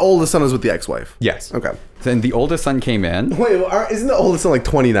 Okay, so the oldest son is with the ex-wife. Yes. Okay. Then the oldest son came in. Wait, isn't the oldest son like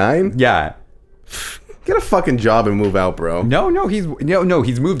 29? Yeah. Get a fucking job and move out, bro. No, he's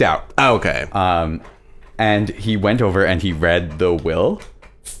moved out. Okay. And he went over and he read the will.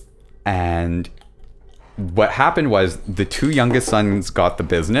 And what happened was the 2 youngest sons got the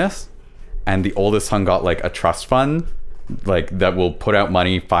business, and the oldest son got like a trust fund, like that will put out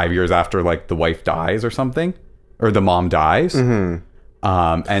money 5 years after like the wife dies or something, or the mom dies. Mm-hmm.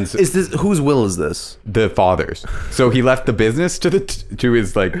 And so Is this whose will is this? the father's. So he left the business to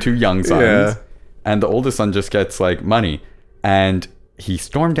his like 2 young sons, Yeah. and the oldest son just gets like money. And he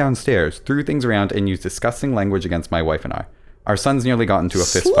stormed downstairs, threw things around, and used disgusting language against my wife and I. Our sons nearly got into a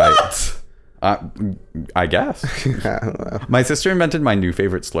fist fight. I guess. I don't know. My sister invented my new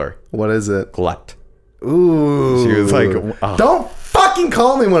favorite slur, What is it? glut. Ooh. She was like, "Ugh." Don't fucking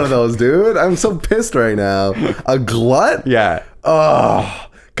call me one of those, dude. I'm so pissed right now. A glut? Yeah. Oh.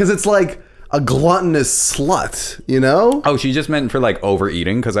 Because it's like a gluttonous slut, you know? Oh, she just meant for like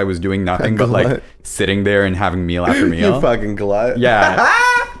overeating, because I was doing nothing but like Glut. sitting there and having meal after meal. You fucking glut. Yeah.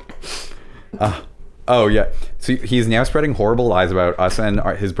 Oh, yeah. So he's now spreading horrible lies about us and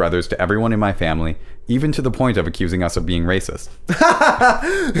his brothers to everyone in my family, even to the point of accusing us of being racist.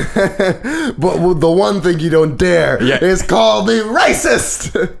 But the one thing you don't dare Yeah. is call me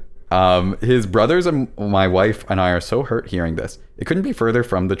racist. His brothers and my wife and I are so hurt hearing this. It couldn't be further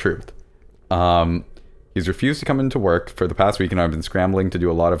from the truth. He's refused to come into work for the past week, and I've been scrambling to do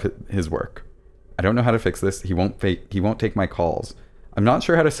a lot of his work. I don't know how to fix this. He won't take my calls. I'm not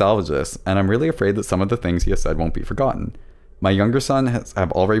sure how to salvage this, and I'm really afraid that some of the things he has said won't be forgotten. My younger son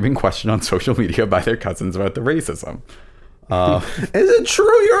have already been questioned on social media by their cousins about the racism. Is it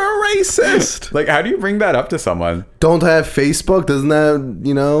true you're a racist? Like, how do you bring that up to someone? Don't have Facebook? Doesn't that,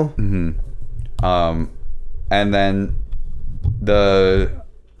 you know? And then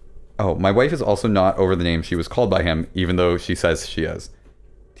my wife is also not over the name she was called by him, even though she says she is.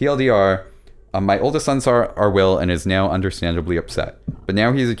 TLDR, my oldest son saw our will and is now understandably upset. But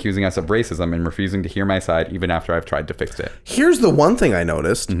now he's accusing us of racism and refusing to hear my side even after I've tried to fix it. Here's the one thing I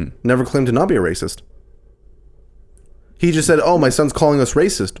noticed. Never claimed to not be a racist. He just said, oh, my son's calling us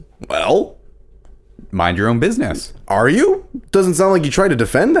racist. Well, Mind your own business. are you? Doesn't sound like you tried to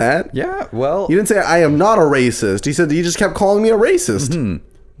defend that. Yeah, well... You didn't say, I am not a racist. He said he just kept calling me a racist.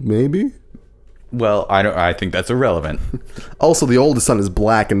 Maybe. Well, I think that's irrelevant. Also, the oldest son is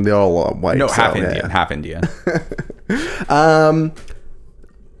black and they're all white. No, so, half yeah. Indian, half Indian.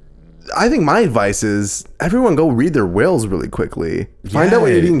 I think my advice is everyone go read their wills really quickly. Find out what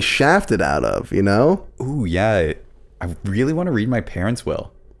Yeah. you're being shafted out of, you know? Ooh, yeah. I really want to read my parents'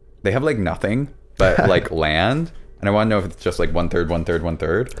 will. They have like nothing but like land, and I want to know if it's just like 1/3, 1/3,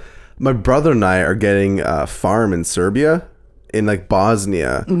 1/3. My brother and I are getting a farm in Serbia, in like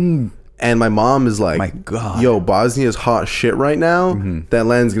Bosnia. And my mom is like, My God. yo, Bosnia's hot shit right now. That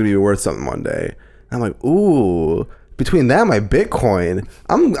land's going to be worth something one day. And I'm like, ooh, between that and my Bitcoin,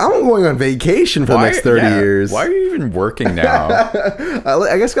 I'm going on vacation for the next 30 years. Why are you even working now?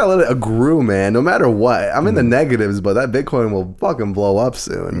 I guess gotta let it accrue, man. No matter what. I'm in the negatives, but that Bitcoin will fucking blow up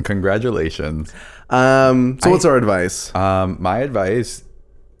soon. Congratulations. So what's our advice? My advice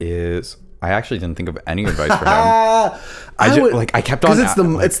is I actually didn't think of any advice for him. I kept on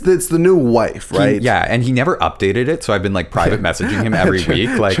because it's the new wife, right? Yeah, and he never updated it, so I've been like private messaging him every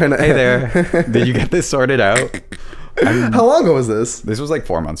week, like, hey there, did you get this sorted out? How long ago was this? This was like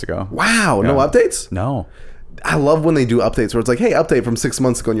 4 months ago. Wow, no updates? No. I love when they do updates where it's like, hey, update from 6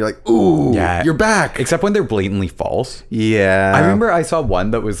 months ago, and you're like, ooh, Yeah. you're back. Except when they're blatantly false. Yeah. I remember I saw one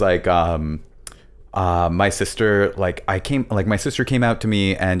that was like, my sister, my sister came out to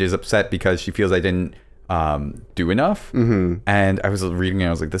me and is upset because she feels I didn't do enough. Mm-hmm. And I was reading it, and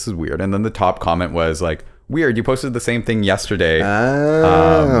I was like, this is weird. And then the top comment was like, weird, you posted the same thing yesterday,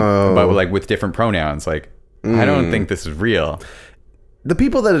 but like with different pronouns. Like, I don't think this is real. The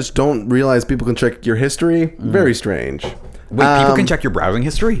people that just don't realize people can check your history, very strange. Wait, people can check your browsing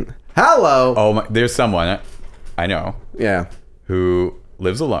history? Hello. Oh, there's someone I know Yeah. who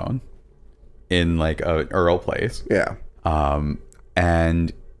lives alone in like an Earl place. Yeah.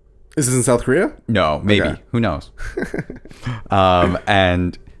 And Is this in South Korea? no, maybe. Okay. Who knows?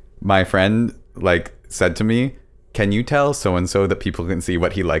 And my friend like said to me, can you tell so-and-so that people can see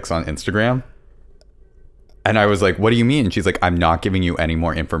what he likes on Instagram? And I was like, what do you mean? And she's like, I'm not giving you any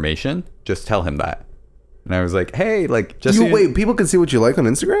more information. Just tell him that. And I was like, hey, like, just Wait, people can see what you like on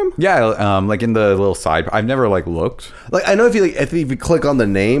Instagram? yeah, like in the little side. I've never like looked. Like, I know if you click on the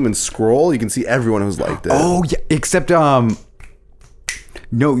name and scroll, you can see everyone who's liked it. Oh yeah, except no,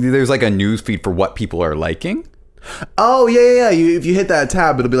 there's like a news feed for what people are liking. Oh yeah. If you hit that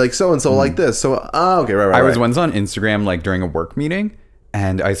tab, it'll be like so and so like this. So okay, right. I was once on Instagram like during a work meeting,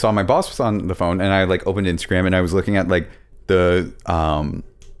 and I saw my boss was on the phone, and I like opened Instagram and I was looking at like the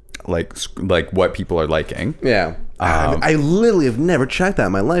like what people are liking. Yeah. I literally have never checked that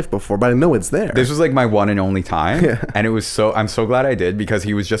in my life before, but I know it's there. This was like my one and only time, Yeah. and I'm so glad I did, because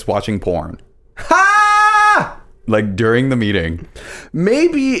he was just watching porn Ha! like during the meeting.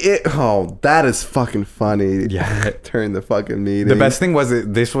 That is fucking funny. Yeah. During the fucking meeting. The best thing was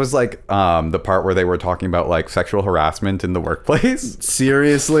this was like the part where they were talking about like sexual harassment in the workplace.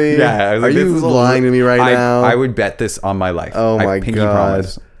 Seriously? Yeah, I was Are like, you this is lying to me right now? I would bet this on my life. Oh my I pinky God.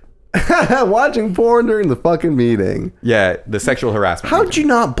 promise. Watching porn during the fucking meeting. Yeah, the sexual harassment. How'd you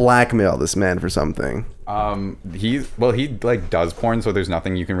not blackmail this man for something? He like does porn, so there's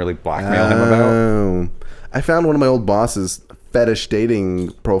nothing you can really blackmail him about. Oh. I found one of my old boss's fetish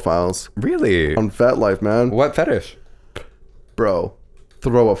dating profiles Really? on FetLife, man. What fetish? Bro,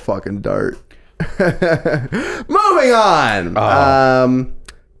 throw a fucking dart. Moving on.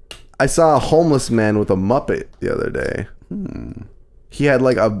 I saw a homeless man with a Muppet the other day. He had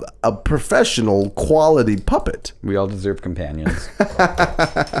like a professional quality puppet. We all deserve companions.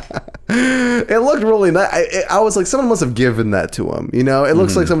 It looked really nice. I was like, someone must have given that to him. You know, it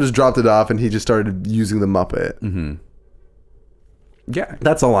looks like someone just dropped it off and he just started using the Muppet. Mm-hmm. Yeah.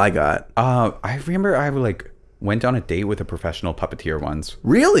 That's all I got. I remember I like went on a date with a professional puppeteer once.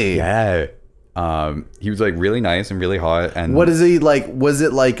 Really? Yeah. He was like really nice and really hot. And What is he like? Was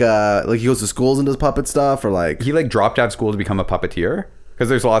it like he goes to schools and does puppet stuff, or like he like dropped out of school to become a puppeteer? Because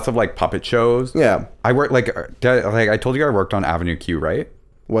there's lots of like puppet shows. Yeah. I work like I told you I worked on Avenue Q, right?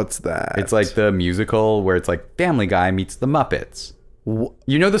 What's that? It's like the musical where it's like Family Guy meets the Muppets.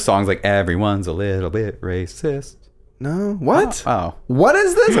 You know the songs like Everyone's a Little Bit Racist. No. What? Oh. What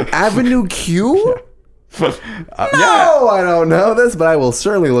is this? Avenue Q? Yeah. No, I don't know this, but I will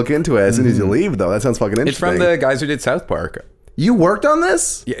certainly look into it as soon as you leave, though. That sounds fucking interesting. It's from the guys who did South Park. You worked on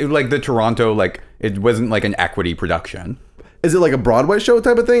this? Yeah, like the Toronto, like it wasn't like an equity production. Is it like a Broadway show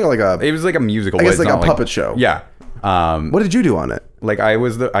type of thing, or like a? It was like a musical. I guess but it's like a not puppet show. Yeah. What did you do on it? Like I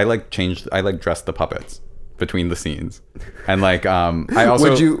dressed the puppets between the scenes, and like I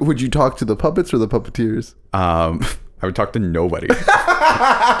also would you talk to the puppets or the puppeteers? I would talk to nobody.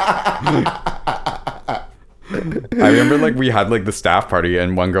 I remember like we had like the staff party,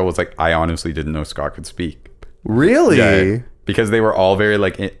 and one girl was like, I honestly didn't know Scott could speak. Really? Yeah, because they were all very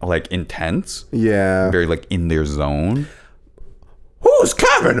like intense. Yeah. Very like in their zone. Who's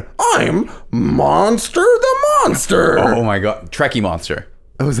Kevin? I'm Monster the Monster. Oh my god, Trekkie Monster.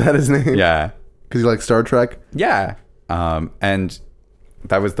 Oh, is that his name? Yeah. Because you like Star Trek? Yeah. And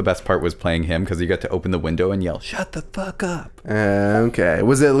that was the best part, was playing him, because you got to open the window and yell, "Shut the fuck up." Okay.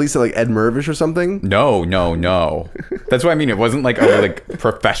 Was it at least like Ed Mervish or something? No. That's what I mean. It wasn't like a like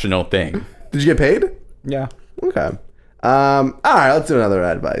professional thing. Did you get paid? Yeah. Okay. All right, let's do another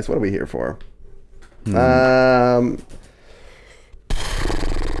advice. What are we here for?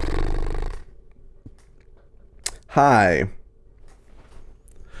 Hi.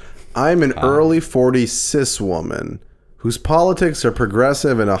 I'm an early 40 cis woman whose politics are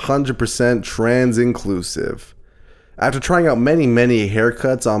progressive and 100% trans inclusive. After trying out many, many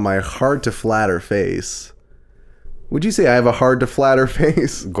haircuts on my hard-to-flatter face. Would you say I have a hard-to-flatter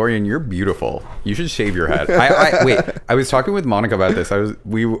face? Gorian, you're beautiful. You should shave your head. Wait, I was talking with Monica about this.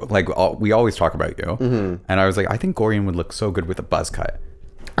 We always talk about you. And I was like, I think Gorian would look so good with a buzz cut.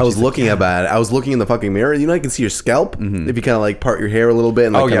 I was looking about it. I was looking in the fucking mirror. You know, I can see your scalp if you kind of like part your hair a little bit.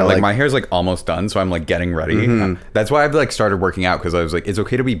 And like my hair's like almost done, so I'm like getting ready. That's why I've like started working out, because I was like, it's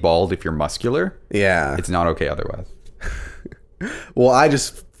okay to be bald if you're muscular. Yeah. It's not okay otherwise. Well, I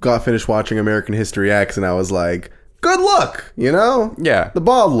just got finished watching American History X, and I was like, good look, you know? Yeah. The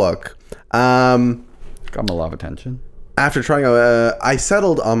bald look. Got me a lot of attention. After trying out, I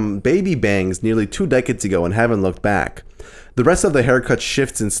settled on baby bangs nearly 2 decades ago and haven't looked back. The rest of the haircut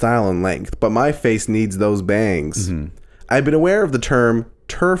shifts in style and length, but my face needs those bangs. I've been aware of the term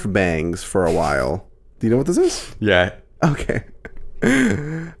turf bangs for a while. Do you know what this is? Yeah. Okay.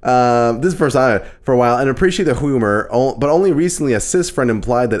 This is first time for a while, and appreciate the humor, but only recently a cis friend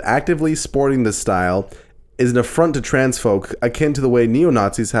implied that actively sporting this style is an affront to trans folk, akin to the way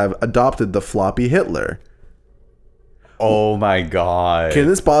neo-Nazis have adopted the floppy Hitler. Oh my god. Can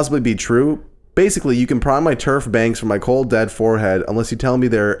this possibly be true? Basically, you can pry my turf bangs from my cold, dead forehead unless you tell me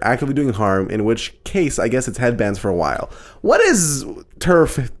they're actively doing harm, in which case I guess it's headbands for a while. What is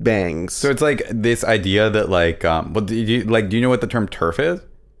turf bangs? So it's like this idea that like, do you know what the term turf is?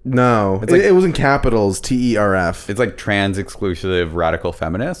 No. It was in capitals, TERF. It's like trans exclusive radical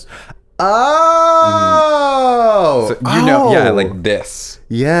feminist. Oh! So, yeah, like this.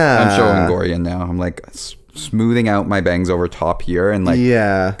 Yeah. I'm showing Gorian now. I'm like smoothing out my bangs over top here and like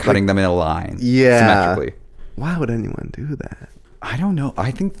cutting them in a line. Yeah. Symmetrically. Why would anyone do that? I don't know.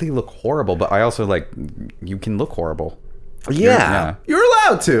 I think they look horrible, but I also like, you can look horrible. Yeah. You're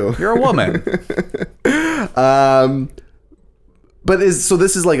allowed to. You're a woman. But so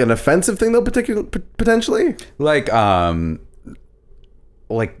this is like an offensive thing though, potentially? Like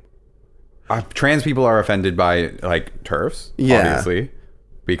trans people are offended by like turfs, obviously.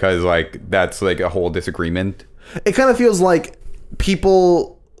 Because like that's like a whole disagreement. It kind of feels like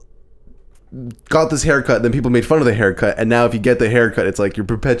people got this haircut, then people made fun of the haircut, and now if you get the haircut, it's like you're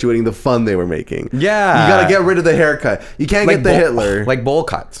perpetuating the fun they were making. Yeah. You gotta get rid of the haircut. You can't like get the Hitler. Like bowl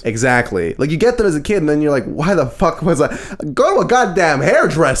cuts. Exactly. Like you get them as a kid, and then you're like, why the fuck was I? Go to a goddamn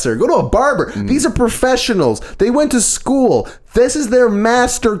hairdresser. Go to a barber. These are professionals. They went to school. This is their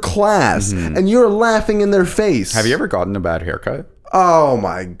master class, and you're laughing in their face. Have you ever gotten a bad haircut? Oh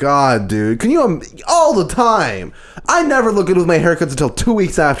my god, dude. Can you... all the time. I never look good with my haircuts until 2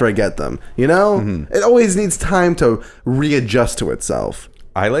 weeks after I get them. You know? It always needs time to readjust to itself.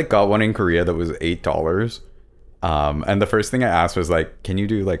 I like got one in Korea that was $8. And the first thing I asked was like, can you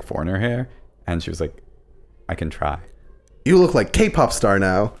do like foreigner hair? And she was like, I can try. You look like K-pop star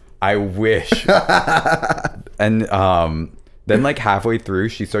now. I wish. And then like halfway through,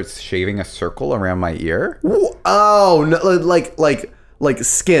 she starts shaving a circle around my ear. Oh, no, like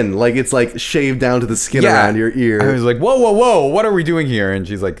skin, like it's like shaved down to the skin around your ear. I was like, whoa, what are we doing here? And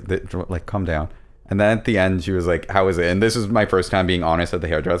she's like, calm down. And then at the end, she was like, how is it? And this was my first time being honest at the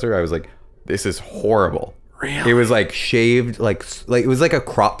hairdresser. I was like, this is horrible. Really? It was like shaved, like it was like a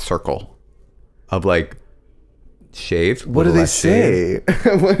crop circle of like shaved. What did they say?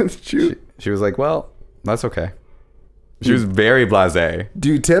 She was like, well, that's okay. She was very blasé. Do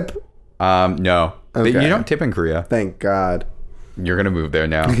you tip? No. Okay. You don't tip in Korea. Thank God. You're gonna move there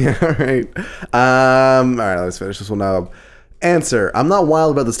now. Yeah, all right. All right, let's finish this one up. Answer. I'm not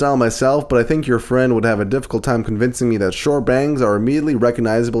wild about the style myself, but I think your friend would have a difficult time convincing me that short bangs are immediately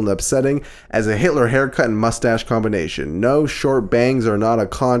recognizable and upsetting as a Hitler haircut and mustache combination. No, short bangs are not a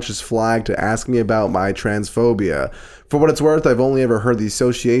conscious flag to ask me about my transphobia. For what it's worth, I've only ever heard the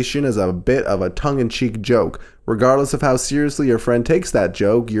association as a bit of a tongue-in-cheek joke. Regardless of how seriously your friend takes that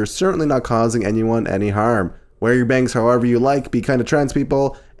joke, you're certainly not causing anyone any harm. Wear your bangs however you like, be kind to trans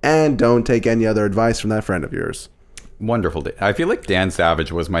people, and don't take any other advice from that friend of yours. Wonderful. I feel like Dan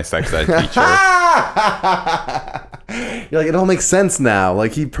Savage was my sex ed teacher. You're like, it all makes sense now.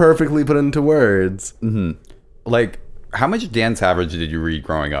 Like, he perfectly put it into words. Mm-hmm. Like, how much Dan Savage did you read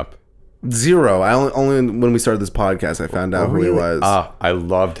growing up? Zero. I only when we started this podcast, I found out who he was. I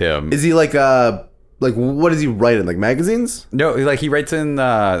loved him. Is he like what does he write in, like magazines? No, like he writes in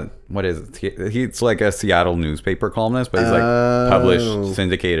what is it? He's like a Seattle newspaper columnist, but he's like published,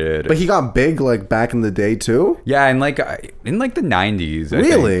 syndicated. But he got big like back in the day too. Yeah, in like the 90s.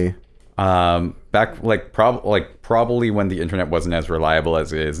 Really? back probably when the internet wasn't as reliable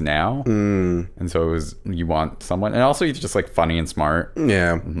as it is now. And so it was, you want someone, and also he's just like funny and smart.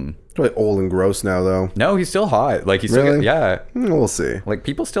 Yeah. Probably old and gross now, though. No, he's still hot. Like he's still, Really? yeah. We'll see. Like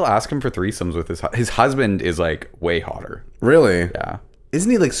people still ask him for threesomes with his husband is like way hotter. Really? Yeah. Isn't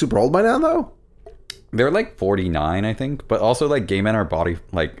he like super old by now, though? They're like 49, I think, but also like gay men are body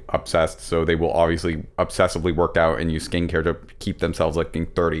like obsessed, so they will obviously obsessively work out and use skincare to keep themselves looking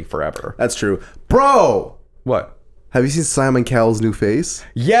 30 forever. That's true. Bro! What? Have you seen Simon Cowell's new face?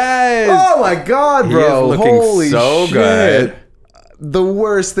 Yes! Oh my god, bro! He is looking Holy so shit. good. The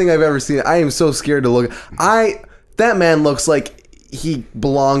worst thing I've ever seen. I am so scared to look. That man looks like he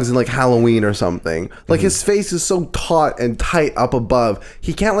belongs in like Halloween or something. Like his face is so taut and tight up above.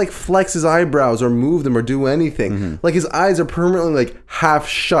 He can't like flex his eyebrows or move them or do anything. Like his eyes are permanently like half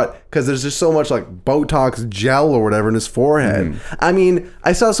shut because there's just so much like Botox gel or whatever in his forehead. I mean,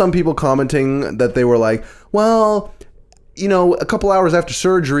 I saw some people commenting that they were like, well, you know, a couple hours after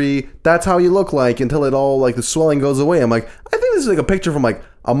surgery, that's how you look like until it all like the swelling goes away. I'm like, I think this is like a picture from like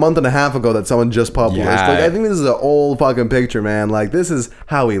a month and a half ago that someone just published. Yeah. Like, I think this is an old fucking picture, man. Like, this is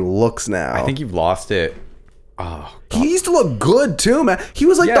how he looks now. I think you've lost it. Oh, he used to look good too, man. He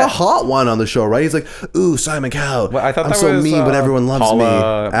was like Yeah. the hot one on the show, right? He's like, ooh, Simon Cowell. well, I thought I'm that so was, mean, but everyone loves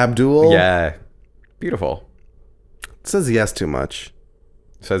Paula- me. Abdul? Yeah. Beautiful. Says yes too much.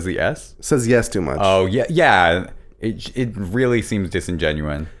 Says the S? Says yes too much. Oh, yeah. Yeah. It really seems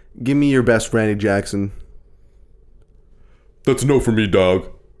disingenuous. Give me your best Randy Jackson. That's no for me, dog.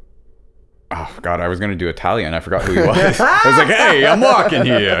 Oh, God. I was going to do Italian. I forgot who he was. I was like, hey, I'm walking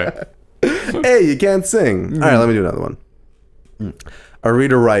here. Hey, you can't sing. All right, let me do another one.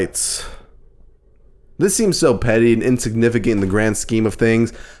 Arita writes, this seems so petty and insignificant in the grand scheme of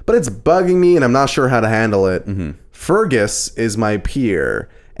things, but it's bugging me and I'm not sure how to handle it. Fergus is my peer,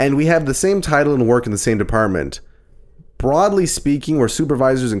 and we have the same title and work in the same department. Broadly speaking, we're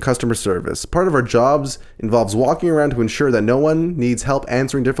supervisors in customer service. Part of our jobs involves walking around to ensure that no one needs help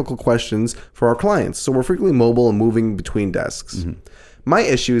answering difficult questions for our clients, so we're frequently mobile and moving between desks. My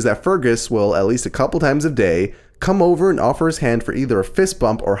issue is that Fergus will, at least a couple times a day, come over and offer his hand for either a fist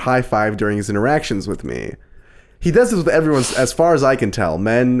bump or high five during his interactions with me. He does this with everyone, as far as I can tell.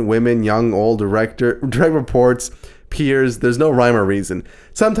 Men, women, young, old, direct reports, peers. There's no rhyme or reason.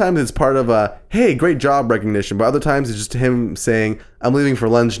 Sometimes it's part of a, hey, great job recognition, but other times it's just him saying, I'm leaving for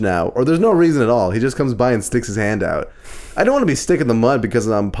lunch now, or there's no reason at all. He just comes by and sticks his hand out. I don't want to be stick in the mud because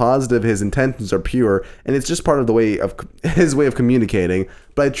I'm positive his intentions are pure and it's just part of the way of his way of communicating,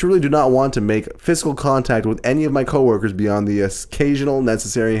 but I truly do not want to make physical contact with any of my coworkers beyond the occasional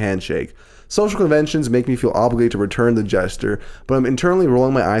necessary handshake. Social conventions make me feel obligated to return the gesture, but I'm internally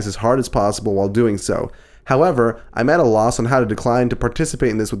rolling my eyes as hard as possible while doing so. However, I'm at a loss on how to decline to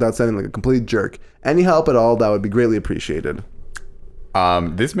participate in this without sounding like a complete jerk. Any help at all, that would be greatly appreciated.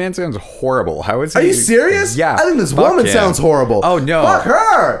 This man sounds horrible. How is he? Are you serious? Yeah. I think this Fuck woman him. sounds horrible. Oh, no. Fuck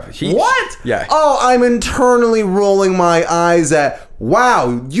her. What? Yeah. Oh, I'm internally rolling my eyes at,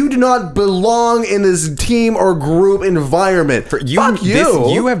 wow, you do not belong in this team or group environment. Fuck you.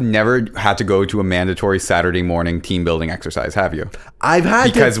 You have never had to go to a mandatory Saturday morning team building exercise, have you? I've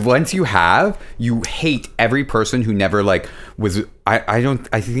had Because once you have, you hate every person who never like was.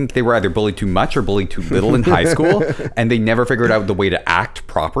 I think they were either bullied too much or bullied too little in high school, and they never figured out the way to act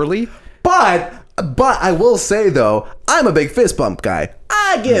properly. But I will say though, I'm a big fist bump guy.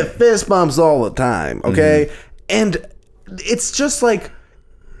 I get fist bumps all the time, okay? And it's just like,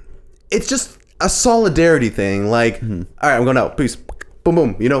 it's just a solidarity thing. Like, all right, I'm going out. Peace. Boom,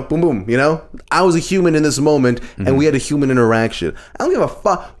 boom. You know, boom, boom. You know, I was a human in this moment, and we had a human interaction. I don't give a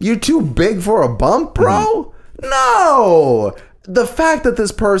fuck. You're too big for a bump, bro? No. The fact that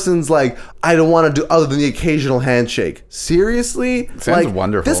this person's like, I don't want to do other than the occasional handshake. Seriously? Sounds like,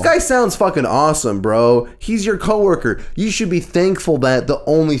 wonderful. This guy sounds fucking awesome, bro. He's your coworker. You should be thankful that the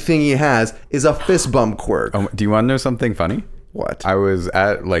only thing he has is a fist bump quirk. Do you want to know something funny? What? I was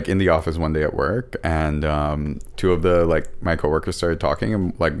at like in the office one day at work, and two of the like my coworkers started talking,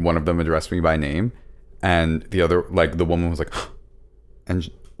 and like one of them addressed me by name, and the other, like the woman was like, and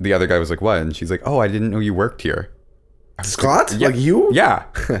the other guy was like, what? And she's like, oh, I didn't know you worked here. Scott? Yeah. Like you? Yeah.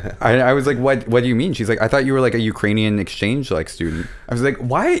 I was like, what do you mean? She's like, I thought you were like a Ukrainian exchange like student. I was like,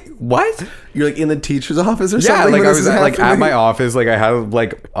 why? What? You're like in the teacher's office or Yeah, something? like when I this was is like at happening? my office, like I have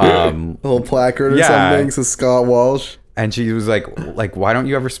like a little placard or Yeah. something says Scott Walsh. and she was like why don't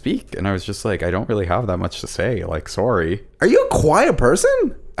you ever speak? And I was just like, I don't really have that much to say. Like, sorry. Are you a quiet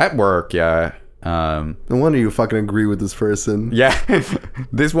person? At work, yeah. Um, No wonder you fucking agree with this person. yeah,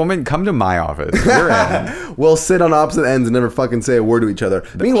 this woman, come to my office. You're in. We'll sit on opposite ends and never fucking say a word to each other.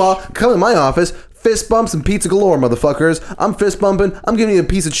 Meanwhile, come in my office, fist bumps and pizza galore, motherfuckers. I'm fist bumping. I'm giving you a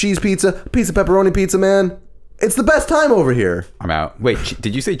piece of cheese pizza, a piece of pepperoni pizza, man. It's the best time over here. I'm out. Wait,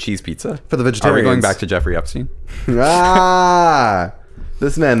 did you say cheese pizza? For the Are we vegetarians. going back to Jeffrey Epstein?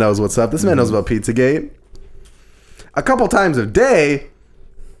 This man knows what's up. This man knows about Pizzagate. A couple times a day.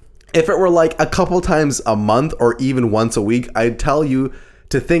 If it were like a couple times a month or even once a week, I'd tell you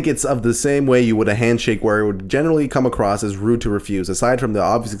to think it's of the same way you would a handshake, where it would generally come across as rude to refuse, aside from the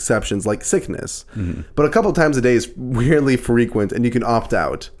obvious exceptions like sickness. But a couple times a day is weirdly frequent and you can opt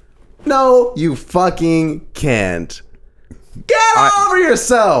out. No, you fucking can't. Get over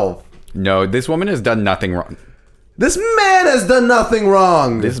yourself. No, this woman has done nothing wrong. This man has done nothing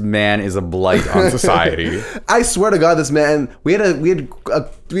wrong. This man is a blight on society. I swear to God, this man. We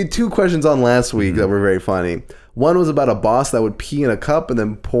had two questions on last week that were very funny. One was about a boss that would pee in a cup and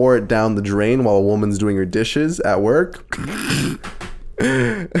then pour it down the drain while a woman's doing her dishes at work.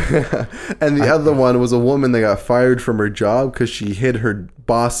 And the other one was a woman that got fired from her job because she hid her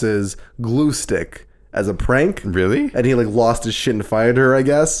boss's glue stick as a prank. Really? And he like lost his shit and fired her, I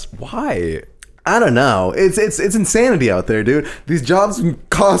guess. Why? I don't know. It's insanity out there, dude. These jobs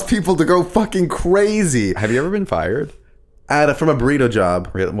cause people to go fucking crazy. Have you ever been fired? From a burrito job.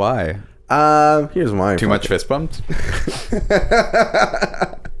 Really? Why? Here's my Too much fist bumps?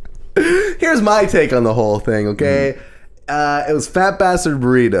 Here's my take on the whole thing, okay? It was Fat Bastard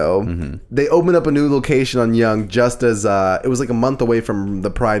Burrito. They opened up a new location on Yonge just as it was like a month away from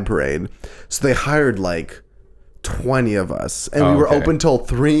the Pride Parade. So they hired like 20 of us, and we were okay. open till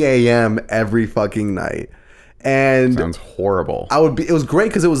 3 a.m. every fucking night. And Sounds horrible. it was great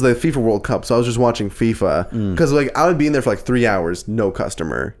because it was the FIFA World Cup, so I was just watching FIFA because like I would be in there for like 3 hours, no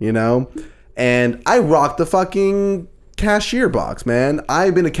customer, you know. And I rocked the fucking cashier box, man.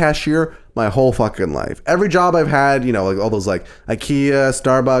 I've been a cashier my whole fucking life. Every job I've had, you know, like all those like IKEA,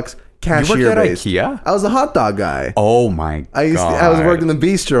 Starbucks, cashier You worked at based. IKEA? I was a hot dog guy. Oh my god. I was working in the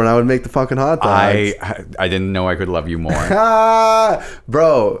bistro and I would make the fucking hot dogs. I didn't know I could love you more.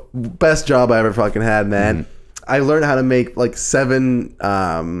 Bro, best job I ever fucking had, man. I learned how to make like seven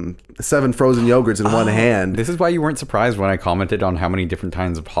frozen yogurts in one hand. This is why you weren't surprised when I commented on how many different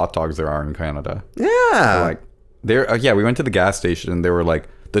kinds of hot dogs there are in Canada. Yeah. Like there we went to the gas station and they were like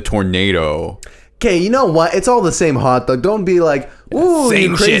the tornado. Okay, you know what? It's all the same hot dog. Don't be like, ooh,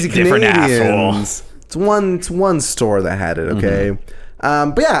 Same you crazy shit, different Canadians. It's one store that had it, okay?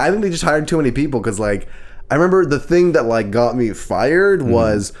 But yeah, I think they just hired too many people because like I remember the thing that like got me fired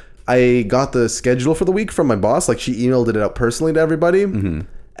was I got the schedule for the week from my boss. Like she emailed it out personally to everybody. And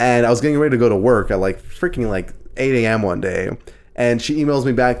I was getting ready to go to work at like freaking like 8 a.m. one day. And she emails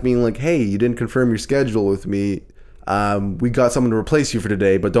me back being like, hey, you didn't confirm your schedule with me. We got someone to replace you for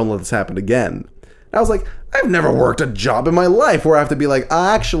today, but don't let this happen again. And I was like, I've never worked a job in my life where I have to be like,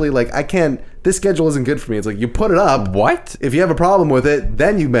 actually, like, I can't, this schedule isn't good for me. It's like, you put it up. What? If you have a problem with it,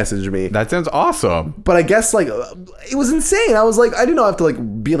 then you message me. That sounds awesome. But I guess, like, it was insane. I was like, I did not have to,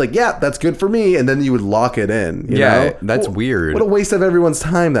 like, be like, yeah, that's good for me. And then you would lock it in. You know? That's weird. What a waste of everyone's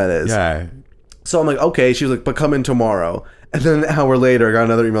time that is. Yeah. So I'm like, okay. She was like, but come in tomorrow. And then an hour later, I got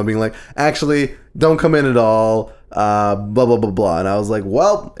another email being like, actually, don't come in at all. Blah, blah, blah, blah. And I was like,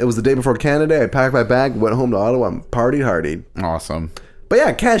 well, it was the day before Canada Day. I packed my bag, went home to Ottawa, and partied hardy. Awesome. But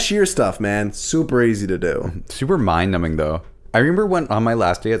yeah, cashier stuff, man. Super easy to do. Super mind numbing though. I remember when on my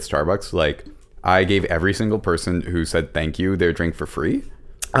last day at Starbucks, like I gave every single person who said thank you their drink for free.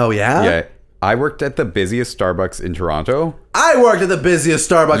 Oh, yeah? Yeah. I worked at the busiest Starbucks in Toronto. I worked at the busiest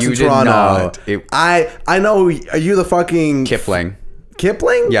Starbucks You in did Toronto. not. I know. Are you the fucking... Kipling.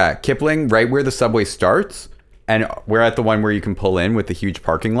 Kipling? Yeah, Kipling, right where the subway starts. And we're at the one where you can pull in with the huge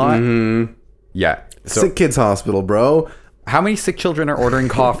parking lot. Mm-hmm. Yeah. So Sick Kids Hospital, bro. how many sick children are ordering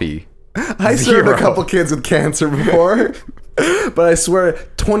coffee? I served a couple kids with cancer before. But I swear,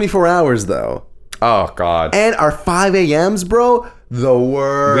 24 hours, though. Oh, God. And our 5 a.m.s, bro, the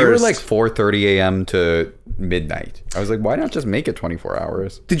worst. We were like 4:30 a.m. to midnight. I was like, why not just make it 24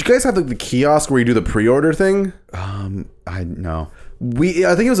 hours? Did you guys have like the kiosk where you do the pre-order thing? I know.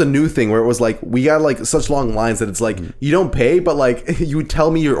 I think it was a new thing where it was like we got like such long lines that it's like you don't pay, but like you would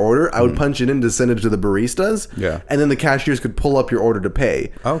tell me your order, I would punch it in to send it to the baristas, Yeah. and then the cashiers could pull up your order to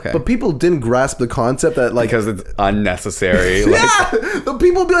pay. Okay. But people didn't grasp the concept that like Because it's unnecessary. Like, yeah, the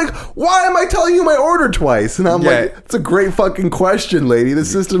people would be like, "Why am I telling you my order twice?" And I'm Yeah. like, "It's a great fucking question, lady. The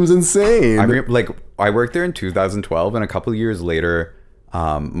system's insane." I worked there in 2012, and a couple of years later,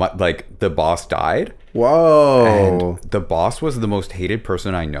 the boss died. Whoa. And the boss was the most hated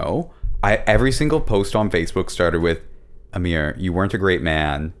person I know. every single post on Facebook started with, Amir, you weren't a great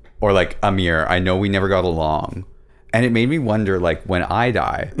man, or like, Amir, I know we never got along. And it made me wonder, like, when I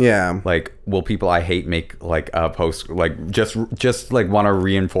die, like, will people I hate make like a post, like, just like want to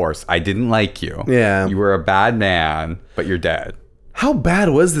reinforce, I didn't like you. Yeah. You were a bad man, but you're dead. How bad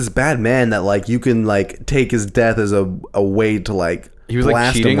was this bad man that like you can like take his death as a way to like he was like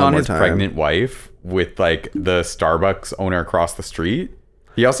blast him cheating one on more his time? pregnant wife with like the Starbucks owner across the street.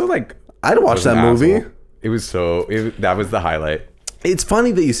 He also like I'd watch was an that movie. asshole. It was that was the highlight. It's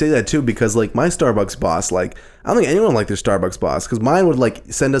funny that you say that too, because like my Starbucks boss, like I don't think anyone liked their Starbucks boss, because mine would like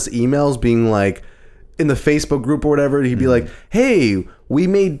send us emails being like in the Facebook group or whatever. He'd be like, "Hey, we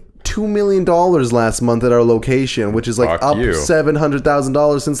made $2 million last month at our location, which is like Fuck up you.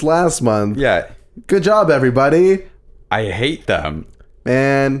 $700,000 since last month. Yeah, Good job, everybody." I hate them.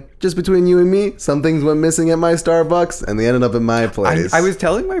 And just between you and me, some things went missing at my Starbucks, and they ended up at my place. I was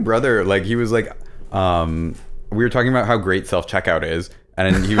telling my brother, like, he was like, we were talking about how great self-checkout is,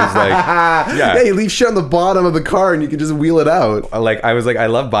 and he was like, yeah, you leave shit on the bottom of the car and you can just wheel it out. like, I was like, I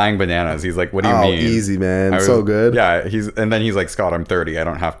love buying bananas. He's like, what do you mean? Easy, man. I was- So good. Yeah, and then he's like, Scott, I'm 30. I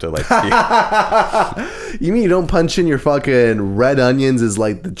don't have to like. You mean you don't punch in your fucking red onions as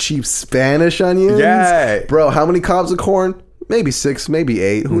like the cheap Spanish onions? Yeah. Bro, how many cobs of corn? Maybe 6, maybe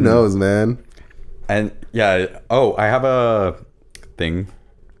 8. Who knows, man? And yeah. Oh, I have a thing.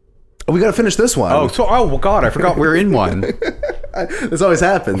 Oh, we gotta finish this one. Oh God, I forgot we're in one. This always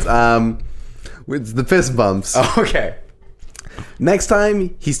happens. With the fist bumps. Okay. Next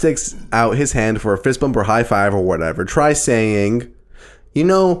time he sticks out his hand for a fist bump or high five or whatever, try saying, you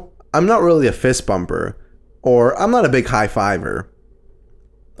know, I'm not really a fist bumper, or I'm not a big high fiver.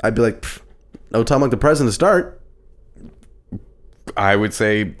 I'd be like, no time like the present to start. I would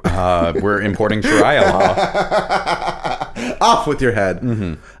say we're importing Sharia law. Off with your head.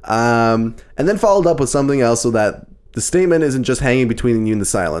 And then followed up with something else so that the statement isn't just hanging between you and the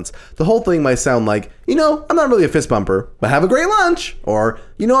silence. The whole thing might sound like, you know, I'm not really a fist bumper, but have a great lunch. Or,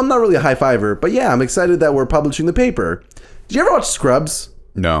 you know, I'm not really a high fiver, but yeah, I'm excited that we're publishing the paper. Did you ever watch Scrubs?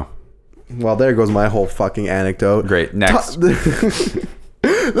 No. Well, there goes my whole fucking anecdote. Great. Next.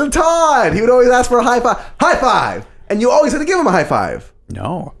 The Todd! He would always ask for a high five. High five! And you always had to give him a high five.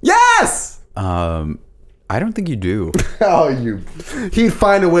 No. Yes! I don't think you do. Oh, he'd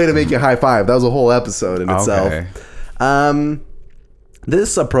find a way to make you high five. That was a whole episode in itself. Okay.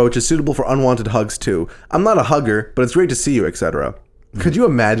 This approach is suitable for unwanted hugs too. I'm not a hugger, but it's great to see you, etc. Could you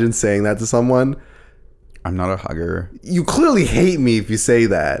imagine saying that to someone? I'm not a hugger. You clearly hate me if you say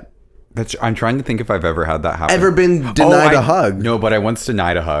that. I'm trying to think if I've ever had that happen. Ever been denied a hug? No, but I once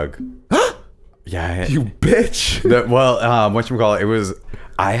denied a hug. Yeah. You bitch. Whatchamacallit, it was,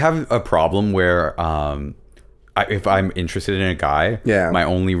 I have a problem where if I'm interested in a guy, my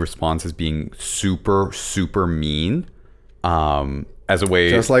only response is being super, super mean. As a way,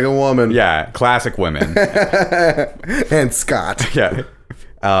 Just like a woman. Yeah, classic women. And Scott. Yeah.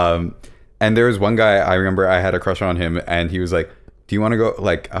 And there was one guy, I remember I had a crush on him, and he was like, do you want to go,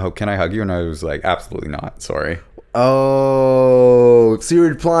 like, oh, can I hug you? And I was like, absolutely not, sorry. Oh, so you're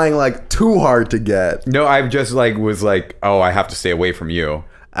replying like too hard to get. No, I just like was like, oh, I have to stay away from you.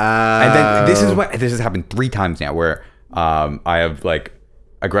 And then this has happened 3 times now where I have like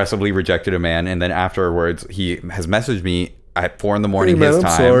aggressively rejected a man, and then afterwards he has messaged me at 4 a.m. Hey, his man, time.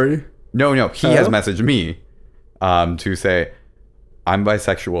 I'm sorry. No, he has messaged me to say, I'm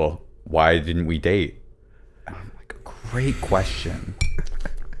bisexual. Why didn't we date? And I'm like, great question.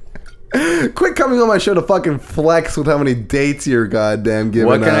 Quit coming on my show to fucking flex with how many dates you're goddamn giving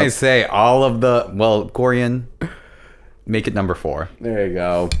What can up. I say? Corian, make it number 4. There you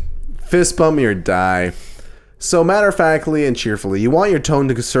go. Fist bump me or die. So matter-of-factly and cheerfully, you want your tone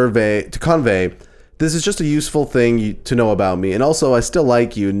to convey, this is just a useful thing to know about me, and also I still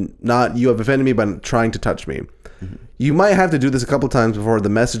like you, not you have offended me by trying to touch me. You might have to do this a couple times before the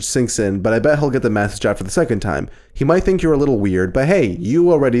message sinks in, but I bet he'll get the message after the second time. He might think you're a little weird, but hey,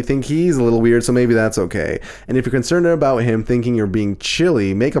 you already think he's a little weird, so maybe that's okay. And if you're concerned about him thinking you're being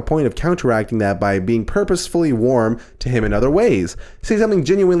chilly, make a point of counteracting that by being purposefully warm to him in other ways. Say something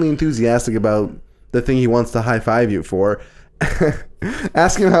genuinely enthusiastic about the thing he wants to high-five you for.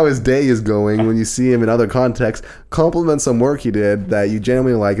 Ask him how his day is going when you see him in other contexts. Compliment some work he did that you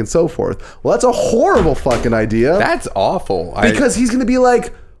genuinely like, and so forth. Well, that's a horrible fucking idea. That's awful. Because he's gonna be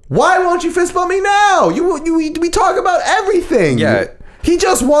like, "Why won't you fist bump me now? We talk about everything." Yeah. He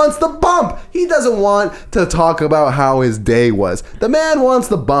just wants the bump. He doesn't want to talk about how his day was. The man wants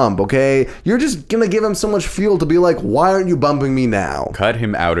the bump, okay? You're just gonna give him so much fuel to be like, "Why aren't you bumping me now?" Cut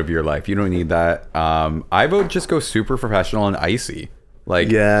him out of your life. You don't need that. I would just go super professional and icy. Like,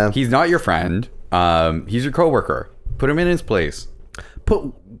 Yeah. he's not your friend. He's your coworker. Put him in his place.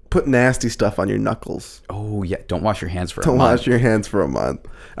 Put nasty stuff on your knuckles. Oh yeah, don't wash your hands for a Don't month. wash your hands for a month.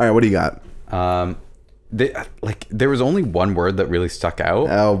 All right, what do you got? There was only one word that really stuck out.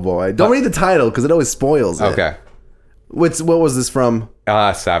 Oh boy, don't read the title because it always spoils it. Okay. What was this from?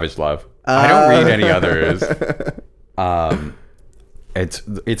 Savage Love. I don't read any others.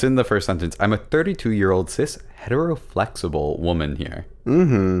 It's in the first sentence. I'm a 32-year-old cis heteroflexible woman here.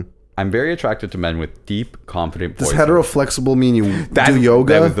 Mm-hmm. I'm very attracted to men with deep, confident Does voices. heteroflexible mean you do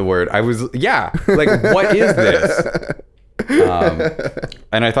yoga? That was the word. Like, what is this?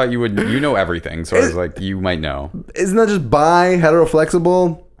 And I thought you know everything. So I was like, you might know. Isn't that just bi,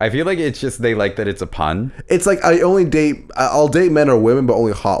 heteroflexible? I feel like it's just they like that it's a pun. It's like I'll date men or women, but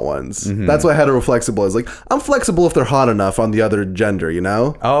only hot ones. Mm-hmm. That's what heteroflexible is. Like, I'm flexible if they're hot enough on the other gender, you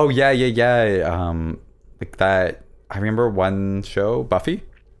know? Oh, yeah. Like that. I remember one show, Buffy.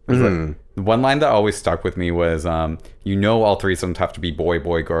 Like, the one line that always stuck with me was, all threesomes have to be boy,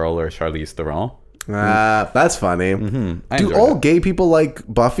 boy, girl, or Charlize Theron. That's funny. Mm-hmm. Do all gay people like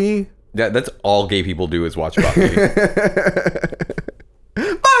Buffy? Yeah, that's all gay people do is watch Buffy.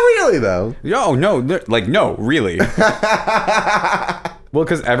 Not really, though. No, really. Well,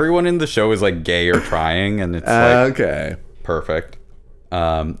 because everyone in the show is like gay or trying, and it's like Okay. perfect.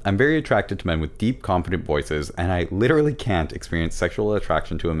 I'm very attracted to men with deep, confident voices, and I literally can't experience sexual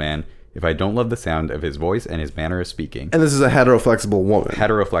attraction to a man if I don't love the sound of his voice and his manner of speaking. And this is a heteroflexible woman.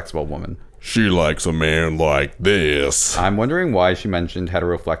 Heteroflexible woman. She likes a man like this. I'm wondering why she mentioned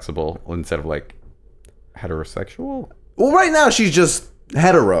heteroflexible instead of like heterosexual. Well, right now she's just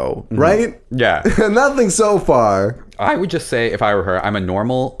hetero, right? Yeah. Nothing so far. I would just say, if I were her, I'm a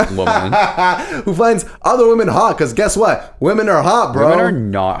normal woman. Who finds other women hot? Because guess what? Women are hot, bro. Women are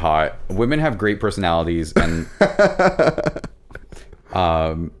not hot. Women have great personalities, and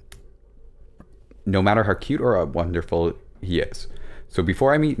no matter how cute or wonderful he is. So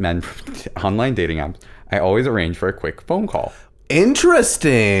before I meet men from online dating apps, I always arrange for a quick phone call.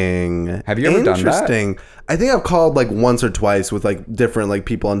 Interesting. Have you ever done that? Interesting. I think I've called like once or twice with like different like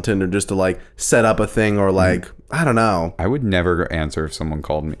people on Tinder just to like set up a thing or like I don't know. I would never answer if someone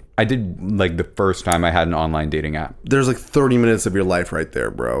called me. I did like the first time I had an online dating app. There's like 30 minutes of your life right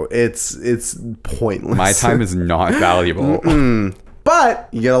there, bro. It's pointless. My time is not valuable. But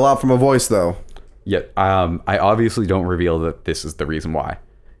you get a lot from a voice though. Yet, I obviously don't reveal that this is the reason why.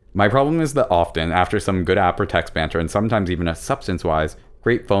 My problem is that often, after some good app or text banter, and sometimes even a substance-wise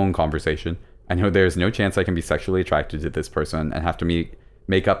great phone conversation, I know there's no chance I can be sexually attracted to this person and have to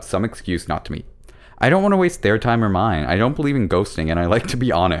make up some excuse not to meet. I don't want to waste their time or mine. I don't believe in ghosting, and I like to be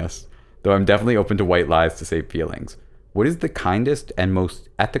honest, though I'm definitely open to white lies to save feelings. What is the kindest and most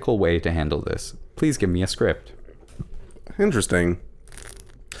ethical way to handle this? Please give me a script. Interesting.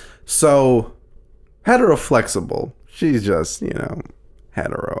 So, heteroflexible. She's just,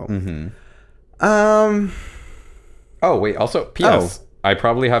 hetero. Oh, wait, also, P.S. I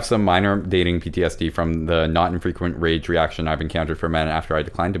probably have some minor dating PTSD from the not infrequent rage reaction I've encountered from men after I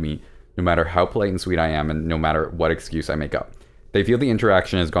decline to meet, no matter how polite and sweet I am and no matter what excuse I make up. They feel the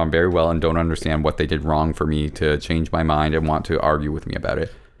interaction has gone very well and don't understand what they did wrong for me to change my mind and want to argue with me about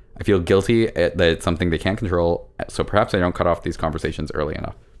it. I feel guilty that it's something they can't control, so perhaps I don't cut off these conversations early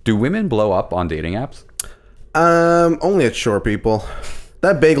enough. Do women blow up on dating apps? Only at short people.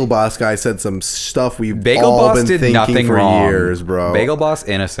 That Bagel Boss guy said some stuff we've Bagel all Boss been did thinking nothing for wrong. years, bro. Bagel Boss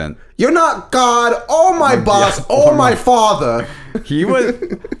innocent. You're not God or my boss or my father. He was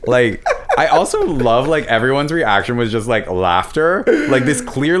like, I also love like everyone's reaction was just like laughter. Like this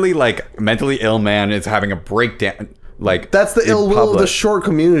clearly like mentally ill man is having a breakdown. Like That's the in ill will of the public. short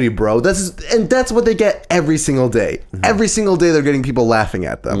community, bro. And that's what they get every single day. Every single day they're getting people laughing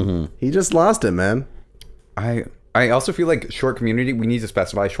at them. He just lost it, man. I also feel like short community, we need to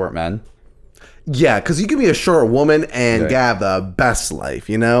specify short men. Yeah, because you can be a short woman and have the best life,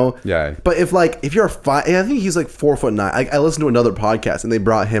 Yeah. But if you're I think he's like 4'9". I listened to another podcast and they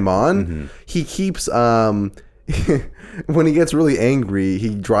brought him on. He keeps when he gets really angry,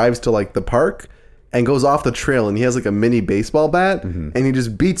 he drives to like the park and goes off the trail and he has like a mini baseball bat and he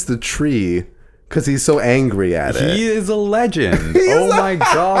just beats the tree because he's so angry at it. He is a legend. Oh my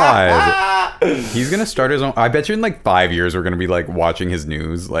God. He's going to start his own. I bet you in like 5 years, we're going to be like watching his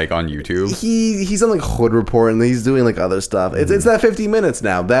news like on YouTube. He's on like Hood Report and he's doing like other stuff. It's that 50 minutes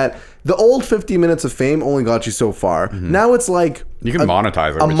now. That the old 50 minutes of fame only got you so far. Now it's like You can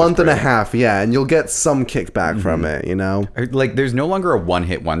monetize it. a which is month and a great. half, yeah, and you'll get some kickback from it, Like there's no longer a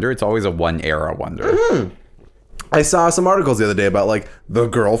one-hit wonder. It's always a one-era wonder. I saw some articles the other day about like the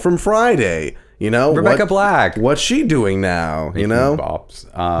girl from Friday. You know, Rebecca Black. What's she doing now? You know, Bops.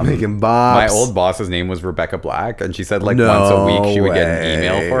 making bops. My old boss's name was Rebecca Black, and she said like once a week she would get an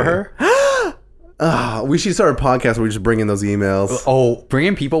email for her. We should start a podcast where we just bring in those emails. Oh, bring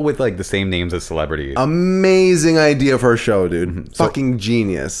in people with like the same names as celebrities. Amazing idea for a show, dude. Fucking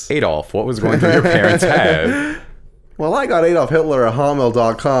genius. Adolf, what was going through your parents' head? Well, I got Adolf Hitler at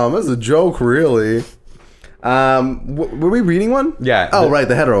hotmail.com. This is a joke, really. Were we reading one? Yeah. Oh, right,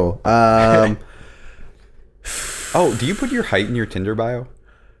 the hetero. Oh, do you put your height in your Tinder bio?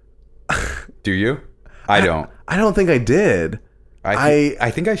 Do you? I don't. I don't think I did.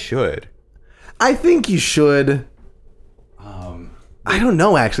 I think I should. I think you should. I don't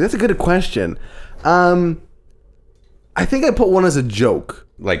know, actually. That's a good question. I think I put one as a joke.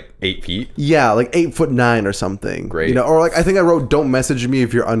 Like 8 feet? Yeah, like 8'9" or something. Great. You know, or like I think I wrote, "Don't message me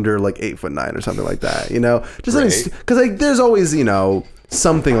if you're under like 8'9" or something like that. You know, just Great. because like there's always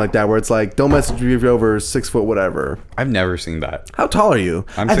something like that where it's like, "Don't message me if you're over 6 foot, whatever." I've never seen that. How tall are you?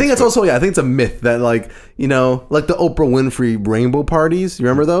 I'm I think 6 it's foot. also I think it's a myth that like like the Oprah Winfrey rainbow parties. You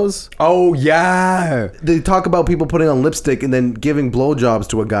remember those? Oh, yeah. They talk about people putting on lipstick and then giving blowjobs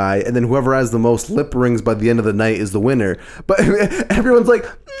to a guy, and then whoever has the most lip rings by the end of the night is the winner. But everyone's like,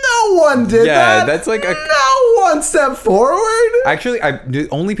 no one did that. Yeah, that's like a... No one stepped forward. Actually, the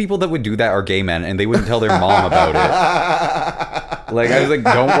only people that would do that are gay men, and they wouldn't tell their mom about it. Like, I was like,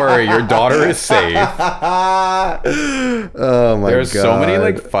 don't worry, your daughter is safe. Oh my god. There's so many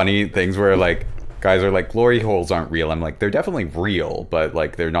like funny things where like guys are like, glory holes aren't real. I'm like, they're definitely real, but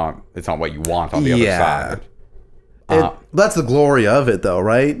like they're not. It's not what you want on the other side. That's the glory of it, though,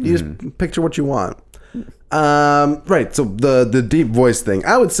 right? You just picture what you want. Right. So the deep voice thing,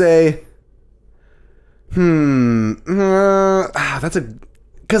 I would say, that's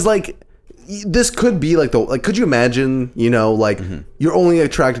because like this could be like could you imagine, you're only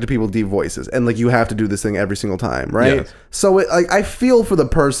attracted to people with deep voices, and like you have to do this thing every single time, right? Yes. So I feel for the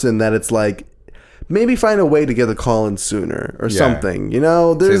person that it's like, maybe find a way to get the call in sooner or something,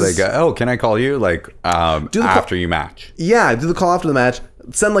 there's Say like, oh, can I call you? Like, after you match. yeah, do the call after the match.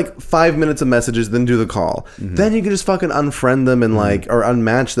 Send like 5 minutes of messages, then do the call. Then you can just fucking unfriend them and or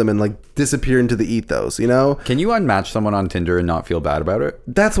unmatch them and like disappear into the ethos, Can you unmatch someone on Tinder and not feel bad about it?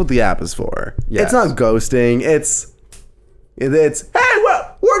 That's what the app is for. Yes. It's not ghosting. It's hey,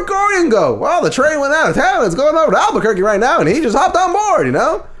 where'd Gorian go? Well, the train went out of town. It's going over to Albuquerque right now, and he just hopped on board. You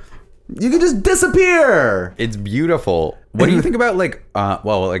can just disappear. It's beautiful. What do you think about like?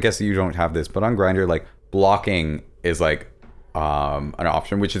 Well, I guess you don't have this, but on Grindr, like blocking is like an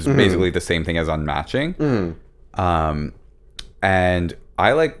option, which is basically the same thing as unmatching. And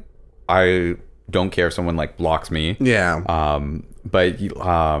I don't care if someone like blocks me. Yeah. But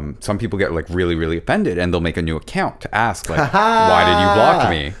some people get like really, really offended, and they'll make a new account to ask like, why did you block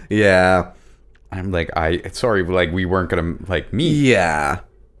me? Yeah. I'm like, sorry, like we weren't gonna like meet. Yeah.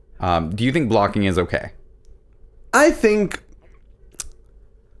 Do you think blocking is okay? I think.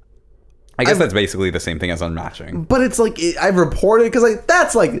 I guess that's basically the same thing as unmatching. But it's like I've reported because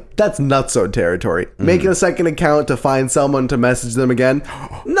that's nutso territory. Making a second account to find someone to message them again.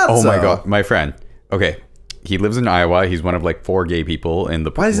 Nutso. Oh my god, my friend. Okay, he lives in Iowa. He's one of like 4 gay people in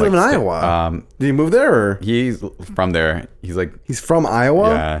the. Why does he live in Iowa? Did he move there? Or? He's from there. He's from Iowa.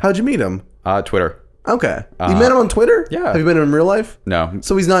 Yeah. How'd you meet him? Twitter. Okay, you met him on Twitter. Yeah. Have you met him in real life? No.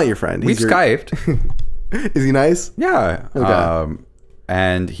 So he's not your friend. We've Skyped. Is he nice? Yeah. Okay.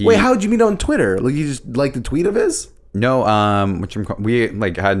 And he. Wait, how'd you meet on Twitter? Like you just liked the tweet of his? No. We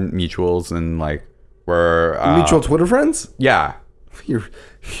like had mutuals and like we're mutual Twitter friends. Yeah. You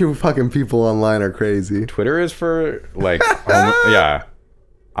fucking people online are crazy. Twitter is for like yeah.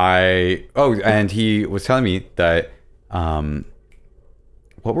 And he was telling me that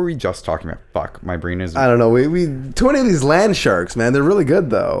what were we just talking about? Fuck, my brain is. I don't know. We too many of these land sharks, man. They're really good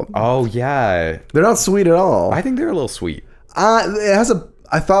though. Oh yeah. They're not sweet at all. I think they're a little sweet. It has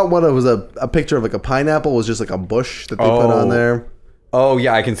I thought what it was a picture of like a pineapple was just like a bush that they put on there. Oh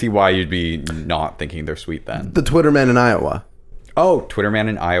yeah, I can see why you'd be not thinking they're sweet then. The Twitter man in Iowa. Oh, Twitter man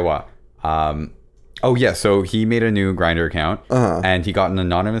in Iowa. Oh yeah, so he made a new Grindr account and he got an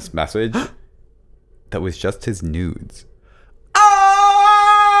anonymous message that was just his nudes.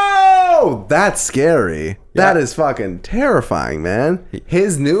 Oh, that's scary. Yeah. That is fucking terrifying, man.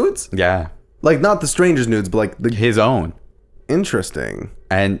 His nudes? Yeah. Like not the stranger's nudes, but like his own. Interesting.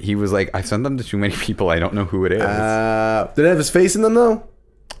 And he was like, I sent them to too many people. I don't know who it is. Did it have his face in them though?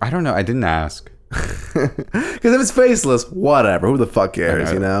 I don't know. I didn't ask. Because if it's faceless, whatever. Who the fuck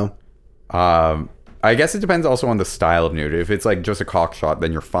cares, I guess it depends also on the style of nude. If it's like just a cock shot,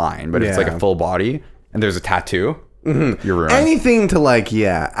 then you're fine. But if it's like a full body and there's a tattoo, You're ruined. Anything to like,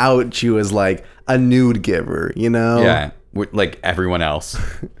 out you as like a nude giver, you know? Yeah, like everyone else.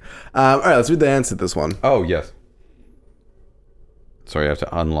 All right, let's read the answer to this one. Oh, yes. Sorry, I have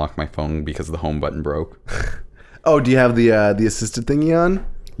to unlock my phone because the home button broke. Oh, do you have the assisted thingy on?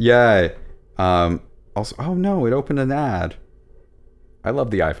 Yeah. Also, oh no, it opened an ad. I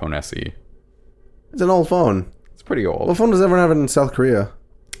love the iPhone SE. It's an old phone. It's pretty old. What phone does everyone have in South Korea?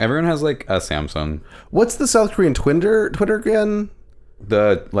 Everyone has like a Samsung. What's the South Korean Twitter again?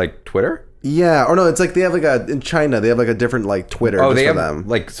 The like Twitter? Yeah, or no, it's like they have like in China they have like a different like Twitter. Oh, just they for have them.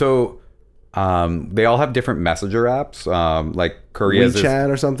 like so. They all have different messenger apps. Like Korea's WeChat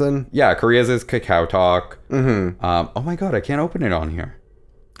or something. Yeah, Korea's is Kakao Talk. Mm-hmm. Oh my god, I can't open it on here.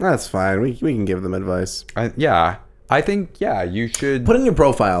 That's fine. We can give them advice. I think you should Put in your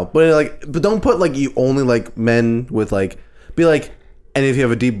profile, but don't put like you only like men with like be like. And if you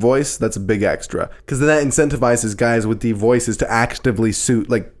have a deep voice, that's a big extra. Because then that incentivizes guys with deep voices to actively suit.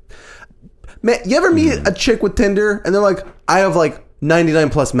 Like, man, you ever meet a chick with Tinder and they're like, I have like 99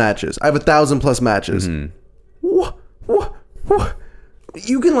 plus matches. I have 1,000 plus matches. What?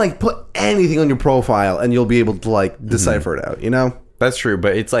 You can like put anything on your profile and you'll be able to like decipher it out, you know? That's true,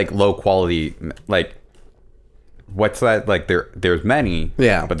 but it's like low quality. Like, what's that? Like, there's many.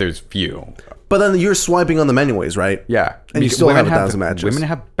 Yeah. But there's few. But then you're swiping on them anyways, right? Yeah. And you still have 1,000 matches. Women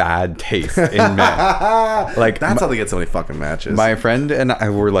have bad taste in men. Like, That's how they get so many fucking matches. my friend and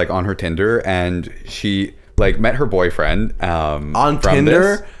I were like on her Tinder, and she like met her boyfriend On from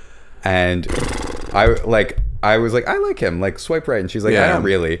Tinder? this, and I was like, I like him, like swipe right, and she's like, I Yeah. don't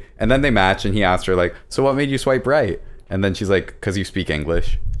really. And then they match, and he asked her like, so what made you swipe right? And then she's like, because you speak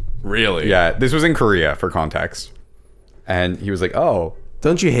English. Really? Yeah, this was in Korea for context, and he was like, oh,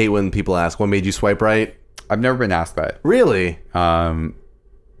 Don't you hate when people ask what made you swipe right? I've never been asked that. Really? Yeah,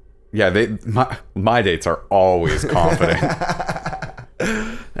 my dates are always confident.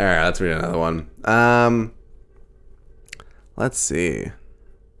 All right, let's read another one. Let's see.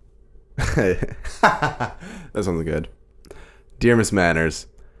 This one's good. Dear Miss Manners,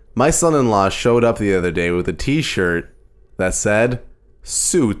 my son-in-law showed up the other day with a t-shirt that said,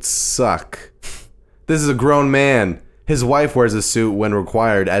 "Suits suck." This is a grown man. His wife wears a suit when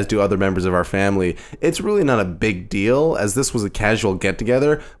required, as do other members of our family. It's really not a big deal, as this was a casual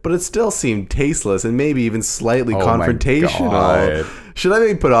get-together, but it still seemed tasteless and maybe even slightly confrontational. God. Should I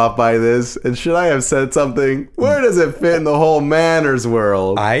be put off by this? And should I have said something? Where does it fit in the whole manners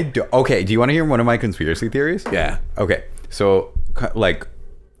world? Okay, do you want to hear one of my conspiracy theories? Yeah. Okay, so like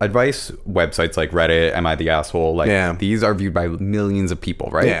advice websites like Reddit, Am I the Asshole? Like these are viewed by millions of people,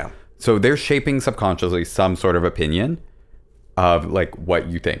 right? Yeah. So they're shaping subconsciously some sort of opinion of like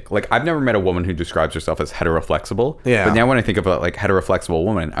what you think. Like I've never met a woman who describes herself as heteroflexible. Yeah. But now when I think of like heteroflexible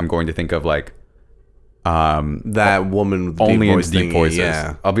woman, I'm going to think of like that woman with the only deep in voice deep thingy, voices.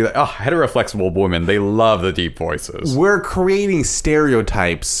 Yeah. I'll be like, oh, heteroflexible women, they love the deep voices. We're creating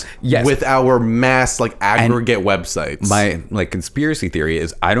stereotypes with our mass like aggregate websites. My like conspiracy theory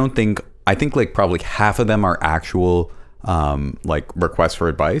is I think like probably half of them are actual like requests for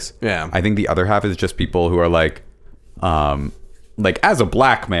advice. Yeah. I think the other half is just people who are like as a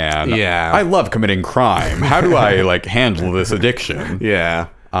black man, I love committing crime. How do I like handle this addiction? Yeah.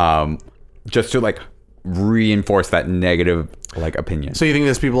 Just to like reinforce that negative like opinion. So you think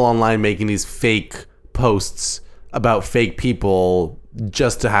there's people online making these fake posts about fake people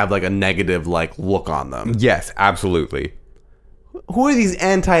just to have like a negative like look on them? Yes, absolutely. Who are these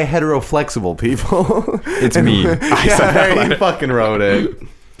anti-heteroflexible people? It's me. You fucking wrote it.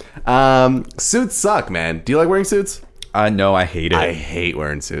 Suits suck, man. Do you like wearing suits? No, I hate it. I hate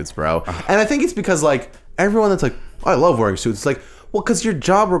wearing suits, bro. And I think it's because like everyone that's like, oh, I love wearing suits. It's like, well, because your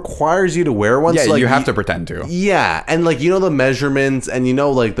job requires you to wear one. Yeah, so, like, you have to pretend to. Yeah, and like you know the measurements and you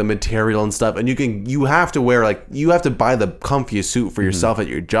know like the material and stuff, and you have to wear like you have to buy the comfiest suit for yourself at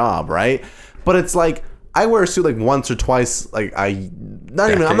your job, right? But it's like I wear a suit like once or twice, like I'm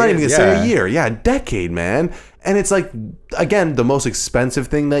not even gonna say a year. Yeah, a decade, man. And it's like again the most expensive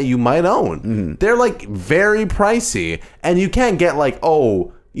thing that you might own. They're like very pricey, and you can't get like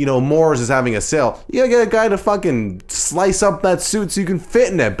Moore's is having a sale. You gotta get a guy to fucking slice up that suit so you can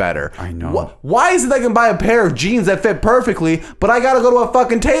fit in it better. I know. Why is it I can buy a pair of jeans that fit perfectly, but I gotta go to a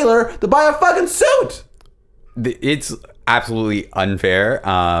fucking tailor to buy a fucking suit? It's absolutely unfair.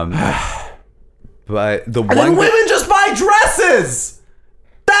 But the And one then women just buy dresses.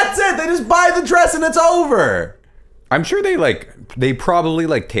 That's it. They just buy the dress and it's over. I'm sure they probably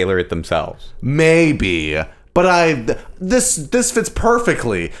like tailor it themselves. Maybe. But this fits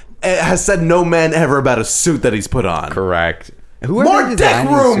perfectly. It has said no man ever about a suit that he's put on. Correct. Who are More they dick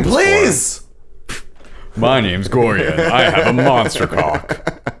designing room, suits please. for? My name's Gorian. I have a monster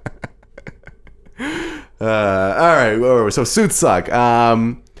cock. All right, whatever. So suits suck.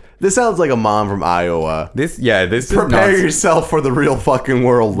 This sounds like a mom from Iowa. This is Prepare not, yourself for the real fucking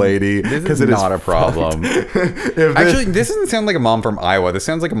world, lady. This is not a problem. Actually, this doesn't sound like a mom from Iowa. This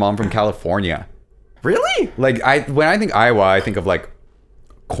sounds like a mom from California. Really? Like when I think Iowa, I think of like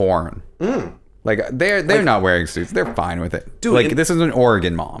corn. Like they're not wearing suits. They're fine with it. Dude, like this is an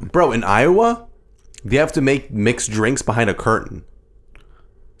Oregon mom. Bro, in Iowa, they have to make mixed drinks behind a curtain.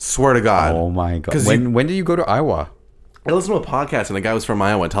 Swear to God. Oh my God. When did you go to Iowa? I listened to a podcast and a guy was from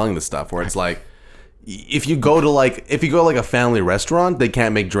Iowa telling this stuff where it's like, if you go to like a family restaurant, they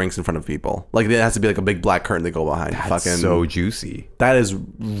can't make drinks in front of people. Like it has to be like a big black curtain they go behind. That's so juicy. That is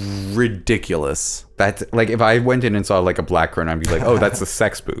ridiculous. That's like if I went in and saw like a black curtain, I'd be like, oh, that's a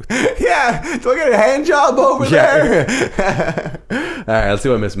sex booth. Yeah, do I get a hand job over Yeah. there? All right, let's see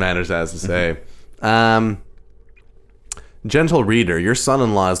what Miss Manners has to say. Gentle reader, your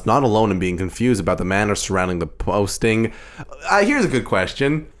son-in-law is not alone in being confused about the manner surrounding the posting. Here's a good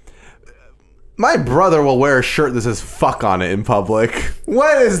question. My brother will wear a shirt that says "fuck" on it in public.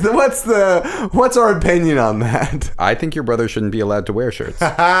 What's our opinion on that? I think your brother shouldn't be allowed to wear shirts.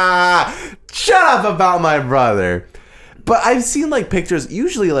 Shut up about my brother. But I've seen like pictures,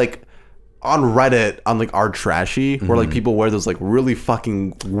 usually like on Reddit, on like R Trashy, where like people wear those like really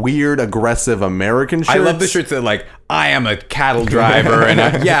fucking weird, aggressive American shirts. I love the shirts that like, I am a cattle driver and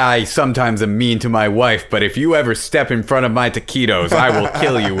I sometimes am mean to my wife, but if you ever step in front of my taquitos, I will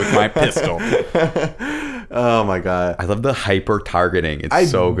kill you with my pistol. Oh my God. I love the hyper targeting. It's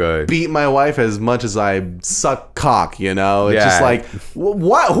so good. Beat my wife as much as I suck cock, you know? It's Yeah. just like,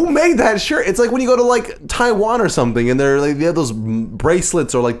 what? Who made that shirt? It's like when you go to like Taiwan or something and they have those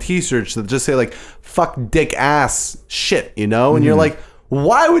bracelets or like t-shirts that just say like, fuck dick ass shit, you know? And you're like,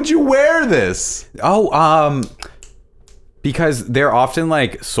 why would you wear this? Oh, because they're often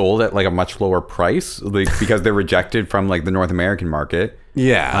like sold at like a much lower price, like because they're rejected from like the North American market.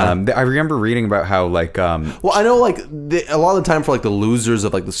 Yeah. I remember reading about how like Well, I know like a lot of the time for like the losers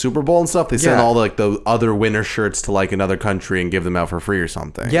of like the Super Bowl and stuff, they send Yeah. all like the other winner shirts to like another country and give them out for free or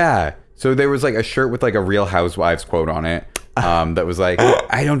something. yeah. So there was like a shirt with like a Real Housewives quote on it. That was like,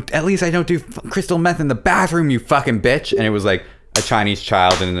 I don't do crystal meth in the bathroom, you fucking bitch. And it was like a Chinese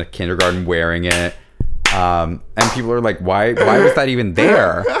child in a kindergarten wearing it. And people are like, why was that even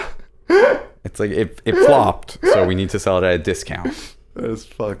there? It's like it flopped, so we need to sell it at a discount. That's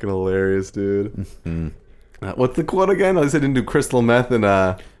fucking hilarious, dude. What's the quote again? I said I didn't do crystal meth and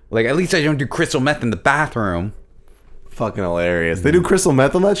Like, at least I don't do crystal meth in the bathroom. fucking hilarious. They do crystal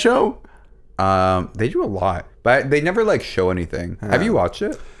meth on that show? They do a lot, but they never like show anything. Have you watched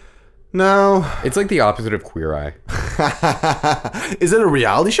it? No. It's like the opposite of Queer Eye. Is it a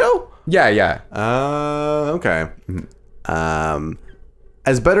reality show? Yeah. Okay.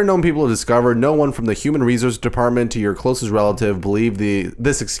 As better known people have discovered, no one from the Human Resources Department to your closest relative believed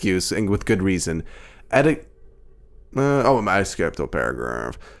this excuse, and with good reason. I skipped a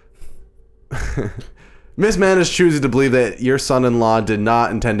paragraph. Miss Manners chooses to believe that your son-in-law did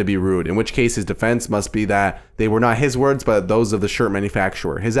not intend to be rude, in which case his defense must be that they were not his words, but those of the shirt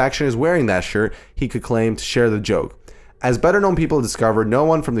manufacturer. His action is wearing that shirt, he could claim to share the joke. As better known people have discovered, no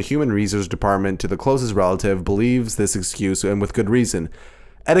one from the Human Resources Department to the closest relative believes this excuse, and with good reason.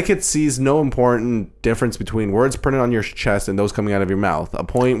 Etiquette sees no important difference between words printed on your chest and those coming out of your mouth, a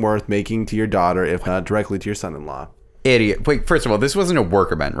point worth making to your daughter, if not directly to your son-in-law. Idiot. Wait, first of all, this wasn't a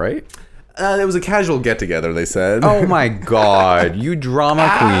work event, right? It was a casual get-together, they said. Oh my god, you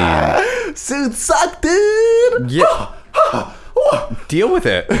drama queen. Suits suck, dude! Yeah. Deal with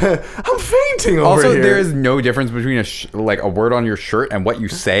it. I'm fainting over Also, here. there is no difference between a word on your shirt and what you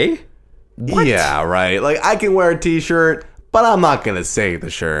say. What? Yeah, right. Like, I can wear a t-shirt, but I'm not going to say the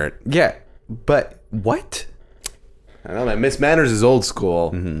shirt. Yeah, but what? I don't know, man. Miss Manners is old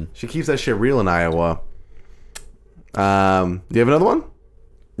school. She keeps that shit real in Iowa. Do you have another one?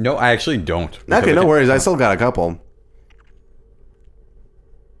 No, I actually don't. Okay, no worries. I still got a couple.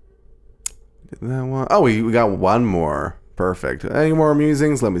 That one. Oh, we got one more. Perfect. Any more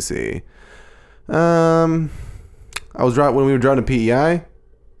musings? Let me see. When we were driving to PEI,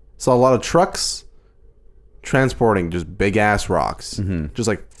 saw a lot of trucks transporting just big ass rocks. Just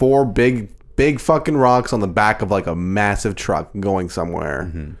like 4 big fucking rocks on the back of like a massive truck going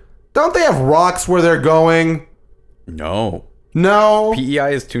somewhere. Don't they have rocks where they're going? No. No.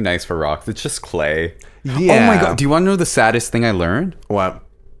 PEI is too nice for rocks. It's just clay. Yeah. Oh my god. Do you want to know the saddest thing I learned? What?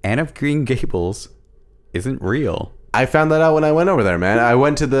 Anne of Green Gables isn't real. I found that out when I went over there, man. I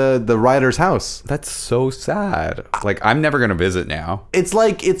went to the writer's house. That's so sad. Like, I'm never going to visit now. It's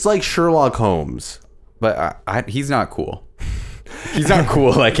like Sherlock Holmes. but he's not cool. He's not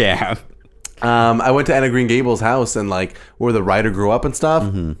cool like Cam. I went to Anna Green Gables' house and like where the writer grew up and stuff.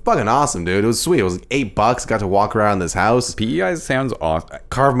 Fucking awesome, dude. It was sweet. It was like $8. Got to walk around this house. PEI sounds awesome.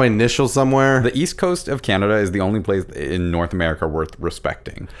 Carve my initials somewhere. The East Coast of Canada is the only place in North America worth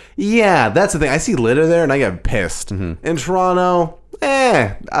respecting. Yeah, that's the thing. I see litter there and I get pissed. In Toronto,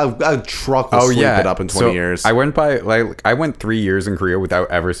 a truck will sleep it up in 20 years. I went 3 years in Korea without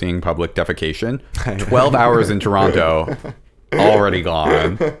ever seeing public defecation. 12 hours in Toronto, already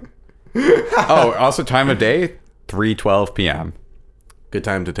gone. Oh, also time of day, 3:12 p.m. Good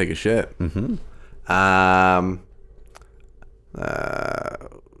time to take a shit.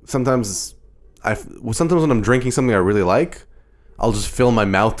 Sometimes when I'm drinking something I really like, I'll just fill my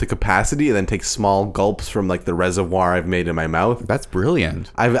mouth to capacity and then take small gulps from like the reservoir I've made in my mouth. That's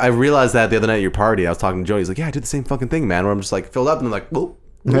brilliant. I realized that the other night at your party. I was talking to Joey. He's like, "Yeah, I do the same fucking thing, man." Where I'm just like filled up and I'm like, "Gulp,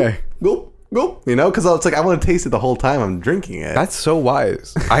 gulp, gulp." Go, you know, because it's like I want to taste it the whole time I'm drinking it. That's so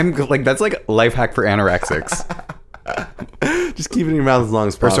wise. I'm like, that's like life hack for anorexics. Just keep it in your mouth as long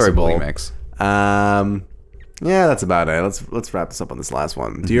as Or possible. sorry, bulimics. Yeah, that's about it. Let's wrap this up on this last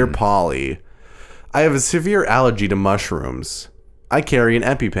one. Dear Polly, I have a severe allergy to mushrooms. I carry an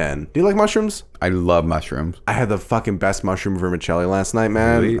EpiPen. Do you like mushrooms? I love mushrooms. I had the fucking best mushroom vermicelli last night,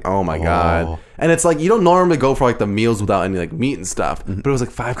 man. Really? Oh my god. And it's like you don't normally go for like the meals without any like meat and stuff, but it was like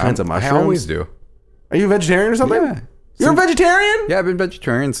 5 kinds of mushrooms. I always do. Are you a vegetarian or something? Yeah. You're a vegetarian? Yeah, I've been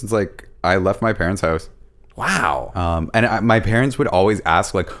vegetarian since like I left my parents' house. Wow. My parents would always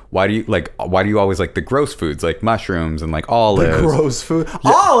ask like, why do you always like the gross foods like mushrooms and like olives? Gross food.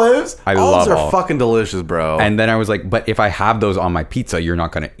 Olives? I Olives love are olives. fucking delicious, bro. And then I was like, but if I have those on my pizza, you're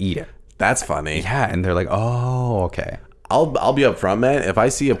not gonna eat it. That's funny. Yeah, and they're like, oh, okay. I'll be upfront, man. If I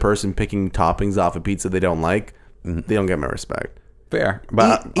see a person picking toppings off a pizza they don't like, they don't get my respect. Fair,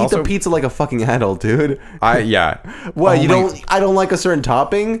 but Eat the pizza like a fucking adult, dude. What I don't like a certain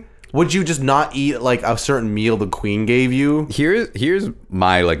topping. Would you just not eat like a certain meal the queen gave you? Here's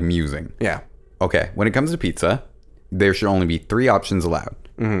my like musing. Yeah. Okay, when it comes to pizza, there should only be 3 options allowed.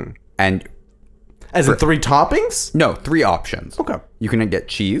 And As in 3 toppings? no, 3 options. Okay. You can get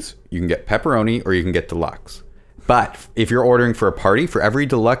cheese, you can get pepperoni, or you can get deluxe. But if you're ordering for a party, for every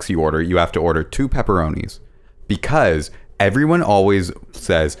deluxe you order, you have to order 2 pepperonis. Because everyone always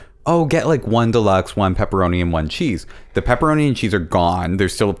says, oh, get like 1 deluxe, 1 pepperoni, and 1 cheese. The pepperoni and cheese are gone.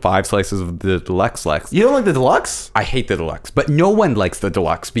 There's still 5 slices of the deluxe. You don't like the deluxe? I hate the deluxe, but no one likes the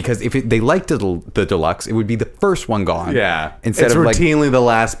deluxe because if they liked the deluxe, it would be the first one gone. Yeah. Instead it's of like, routinely the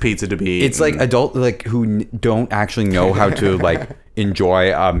last pizza to be eaten. it's like adult like who don't actually know how to like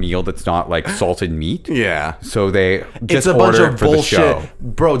enjoy a meal that's not like salted meat. Yeah. So they just It's a bunch order it of for the show. bullshit.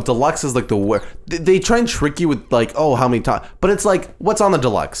 Bro, deluxe is like the worst. They try and trick you with like, oh, how many times? But it's like, what's on the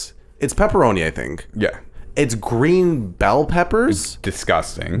deluxe? It's pepperoni, I think. Yeah. It's green bell peppers.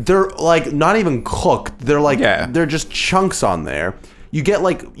 Disgusting. They're like not even cooked. They're like Yeah. they're just chunks on there. You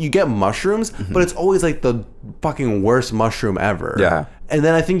get mushrooms, but it's always like the fucking worst mushroom ever. Yeah. And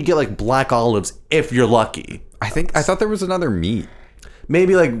then I think you get like black olives if you're lucky. I thought there was another meat.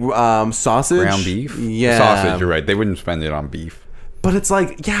 Maybe like sausage. Ground beef? Yeah. Sausage, you're right. They wouldn't spend it on beef. But it's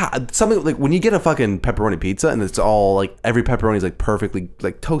like, yeah, something like when you get a fucking pepperoni pizza and it's all like every pepperoni is like perfectly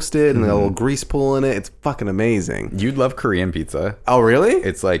like toasted and a little grease pool in it. It's fucking amazing. You'd love Korean pizza. Oh, really?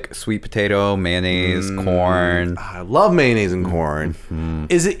 It's like sweet potato, mayonnaise, corn. I love mayonnaise and corn.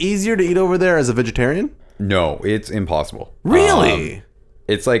 Is it easier to eat over there as a vegetarian? No, it's impossible. Really?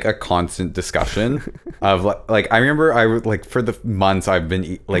 It's like a constant discussion of like I remember I would like for the months I've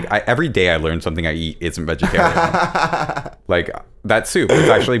been every day I learn something I eat isn't vegetarian. Like that soup is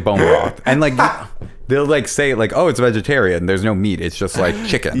actually bone broth, and like they'll like say like, oh, it's vegetarian, there's no meat, it's just like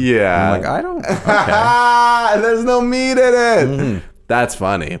chicken. Yeah. And I'm like, I don't. Okay. There's no meat in it. That's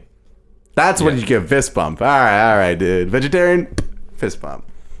funny. That's when you get fist bump. All right, dude. Vegetarian, fist bump.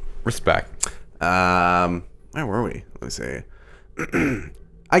 Respect. Where were we? Let me see.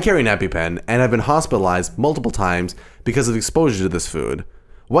 I carry an EpiPen and I've been hospitalized multiple times because of exposure to this food.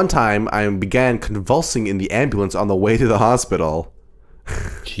 One time, I began convulsing in the ambulance on the way to the hospital.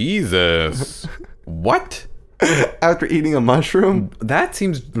 Jesus. What? After eating a mushroom? That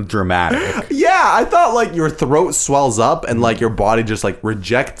seems dramatic. Yeah, I thought like your throat swells up and like your body just like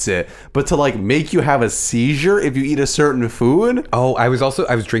rejects it. But to like make you have a seizure if you eat a certain food? Oh, I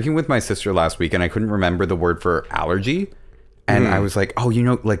was drinking with my sister last week and I couldn't remember the word for allergy. And I was like, oh,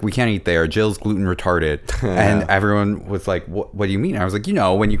 like we can't eat there. Jill's gluten retarded. And everyone was like, what do you mean? I was like,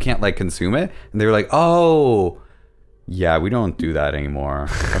 when you can't like consume it. And they were like, oh, yeah, we don't do that anymore.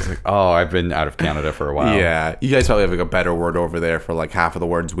 I was like, oh, I've been out of Canada for a while. Yeah. You guys probably have like a better word over there for like half of the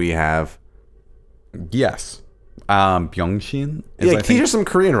words we have. Yes. Byungshin is, Yeah, I teach think, us some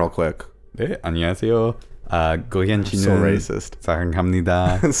Korean real quick. 네, 안녕하세요. 고현씨는 So racist.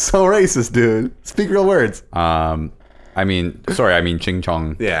 사랑합니다. So racist, dude. Speak real words. I mean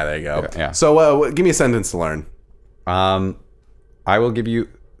칭청. Yeah, there you go. Yeah. So give me a sentence to learn. I will give you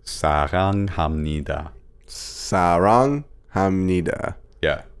사랑합니다. 사랑합니다.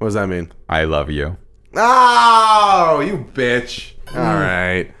 Yeah. What does that mean? I love you. Oh, you bitch. All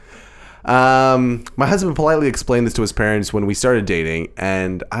right. My husband politely explained this to his parents when we started dating,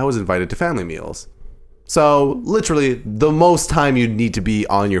 and I was invited to family meals. So, literally, the most time you'd need to be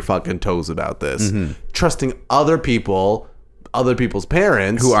on your fucking toes about this. Trusting other people's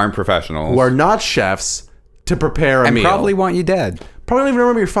parents, Who aren't professionals. who are not chefs, to prepare a and meal. probably want you dead. Probably don't even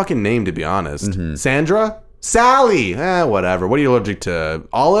remember your fucking name, to be honest. Sandra? Sally? Whatever. What are you allergic to?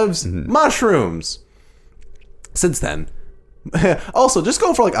 Olives? Mushrooms. Since then. Also, just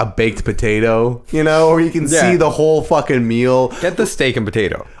go for like a baked potato, or you can see the whole fucking meal. Get the steak and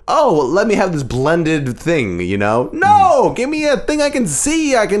potato. Oh, let me have this blended thing, No, give me a thing I can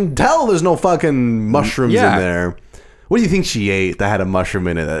see. I can tell there's no fucking mushrooms in there. What do you think she ate that had a mushroom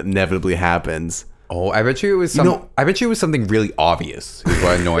in it that inevitably happens? Oh, I bet you it was I bet you it was something really obvious. Is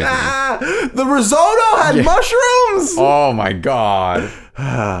what annoys me. The risotto had mushrooms. Oh my god.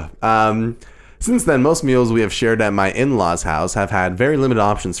 Since then, most meals we have shared at my in-laws' house have had very limited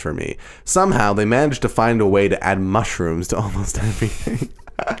options for me. Somehow, they managed to find a way to add mushrooms to almost everything.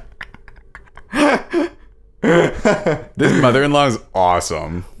 This mother-in-law is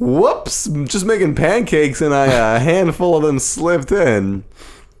awesome. Whoops! Just making pancakes and a handful of them slipped in.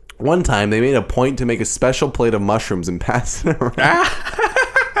 One time, they made a point to make a special plate of mushrooms and pass it around.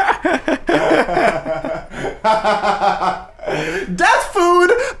 Death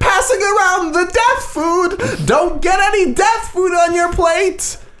food! Passing around the death food! Don't get any death food on your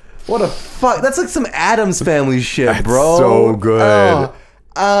plate! What a fuck. That's like some Addams Family shit, bro. so good.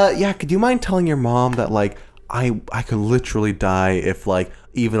 Yeah, could you mind telling your mom that, like, I could literally die if, like,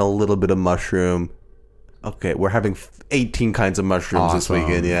 even a little bit of mushroom. Okay, we're having 18 kinds of mushrooms this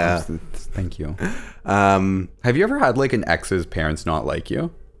weekend, yeah. Thank you. Have you ever had, like, an ex's parents not like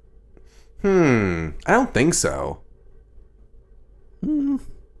you? I don't think so.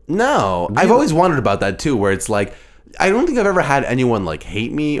 No. I've always wondered about that too, where it's like, I don't think I've ever had anyone like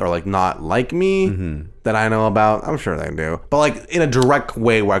hate me or like not like me that I know about. I'm sure they do. But like in a direct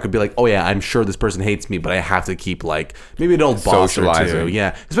way where I could be like, oh yeah, I'm sure this person hates me, but I have to keep like, maybe an old boss or two. Socializing.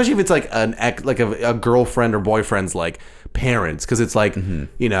 Yeah. Especially if it's like a girlfriend or boyfriend's like parents. Cause it's like,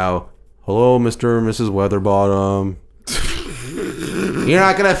 hello, Mr. and Mrs. Weatherbottom. You're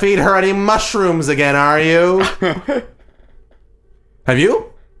not going to feed her any mushrooms again, are you? Have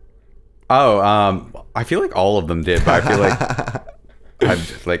you? Oh, I feel like all of them did, but I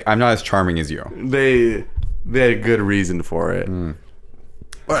feel like I'm not as charming as you. They had a good reason for it.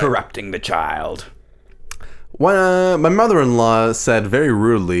 Corrupting the child. When my mother-in-law said very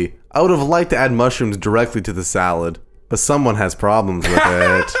rudely, I would have liked to add mushrooms directly to the salad, but someone has problems with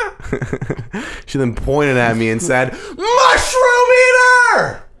it. She then pointed at me and said, "Mushroom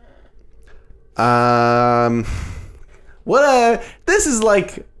eater!" This is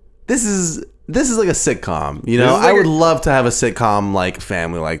like a sitcom, I would love to have a sitcom like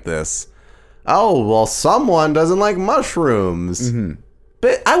family like this. Oh, well, someone doesn't like mushrooms.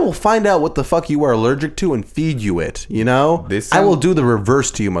 But I will find out what the fuck you are allergic to and feed you it, I will do the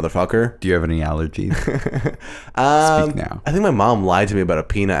reverse to you, motherfucker. Do you have any allergies? Speak now. I think my mom lied to me about a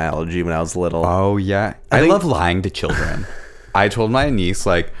peanut allergy when I was little. Oh, yeah. I love lying to children. I told my niece,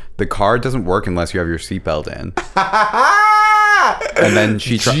 like, the car doesn't work unless you have your seatbelt in. And then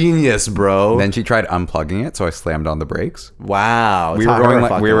she genius, bro. Then she tried unplugging it, so I slammed on the brakes. Wow. We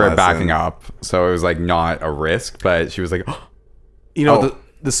were backing up, so it was like not a risk, but she was like,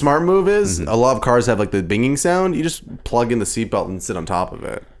 the smart move is a lot of cars have like the binging sound. You just plug in the seatbelt and sit on top of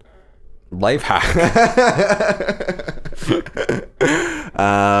it. Life hack.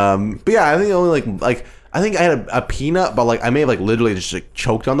 But yeah, I think only like I think I had a peanut, but like I may have like literally just like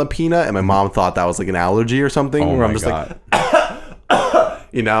choked on the peanut, and my mom thought that was like an allergy or something. Oh where my I'm just God.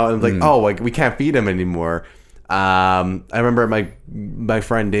 and I'm like, oh, like we can't feed him anymore. I remember at my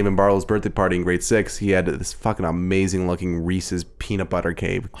friend Damon Barlow's birthday party in grade 6, he had this fucking amazing looking Reese's peanut butter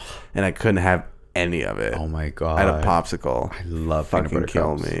cake, and I couldn't have any of it. Oh my God. I had a popsicle. I love fucking peanut butter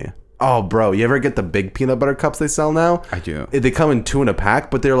kill cups. me. Oh, bro, you ever get the big peanut butter cups they sell now? I do. They come in 2 in a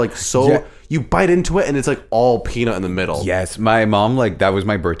pack, but they're like so you bite into it and it's like all peanut in the middle. Yes, my mom, like, that was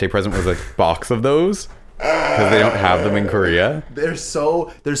my birthday present, was a box of those because they don't have them in Korea. There's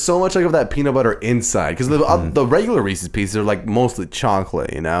so much like of that peanut butter inside because the regular Reese's pieces are like mostly chocolate,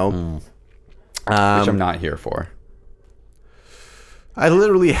 which I'm not here for. I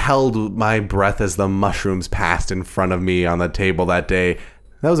literally held my breath as the mushrooms passed in front of me on the table that day.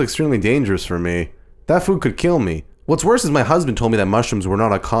 That was extremely dangerous for me. That food could kill me. What's worse is my husband told me that mushrooms were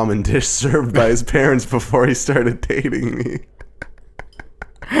not a common dish served by his parents before he started dating me.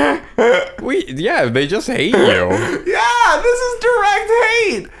 Yeah, they just hate you. Yeah, this is direct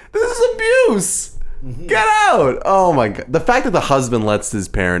hate. This is abuse. Get out. Oh my god. The fact that the husband lets his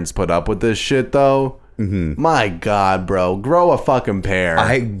parents put up with this shit though. My god, bro. Grow a fucking pair.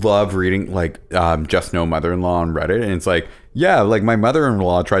 I love reading like Just No Mother-in-Law on Reddit, and it's like, yeah, like my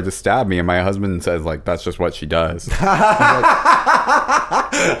mother-in-law tried to stab me, and my husband says like that's just what she does.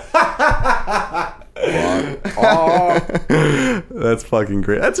 That's fucking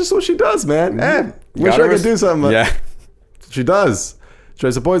great. That's just what she does, man. Wish I could do something. Yeah. She does. She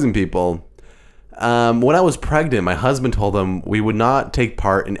tries to poison people. When I was pregnant, my husband told them we would not take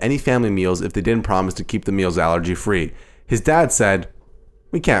part in any family meals if they didn't promise to keep the meals allergy free. His dad said,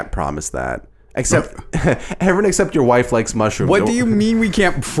 "We can't promise that. Except everyone except your wife likes mushrooms." What do you mean we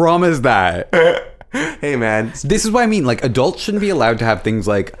can't promise that? Hey, man. This is what I mean. Like, adults shouldn't be allowed to have things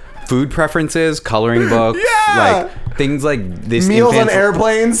like food preferences, coloring books, Yeah! like things like this. Meals on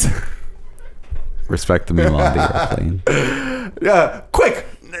airplanes. Respect the meal on the airplane. Yeah, quick.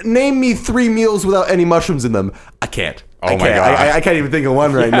 Name me 3 meals without any mushrooms in them. I can't. Oh my God. I can't even think of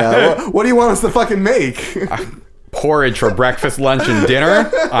one right now. What do you want us to fucking make? Porridge for breakfast, lunch, and dinner?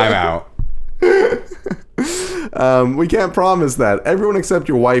 I'm out. We can't promise that. Everyone except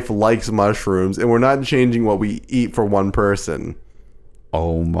your wife likes mushrooms, and we're not changing what we eat for one person.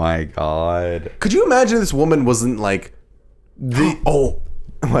 Oh my God. Could you imagine this woman wasn't like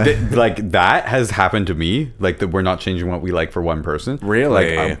Like that has happened to me. Like that we're not changing what we like for one person.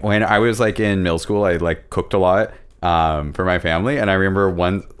 Really? Like when I was like in middle school, I like cooked a lot for my family, and I remember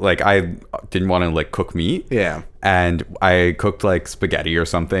one like I didn't want to like cook meat. Yeah. And I cooked like spaghetti or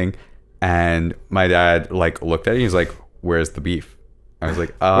something, and my dad like looked at it. And he's like, "Where's the beef?" I was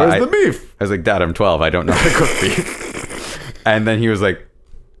like, Where's the beef? I was like, "Dad, I'm 12. I don't know how to cook beef." And then he was like,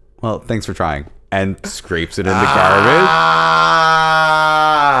 "Well, thanks for trying," and scrapes it in the garbage.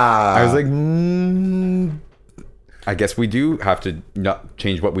 I was like, I guess we do have to not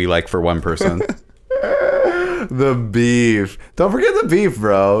change what we like for one person. The beef. Don't forget the beef,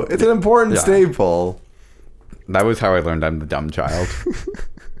 bro. It's an important staple. That was how I learned I'm the dumb child.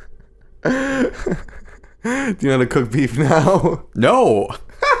 Do you know how to cook beef now? No.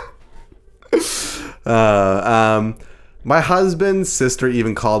 My husband's sister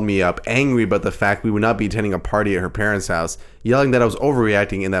even called me up, angry about the fact we would not be attending a party at her parents' house, yelling that I was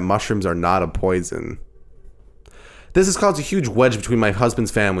overreacting and that mushrooms are not a poison. This has caused a huge wedge between my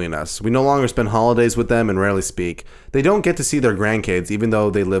husband's family and us. We no longer spend holidays with them and rarely speak. They don't get to see their grandkids, even though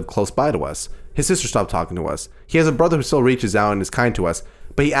they live close by to us. His sister stopped talking to us. He has a brother who still reaches out and is kind to us,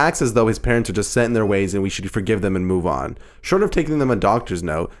 but he acts as though his parents are just set in their ways and we should forgive them and move on. Short of taking them a doctor's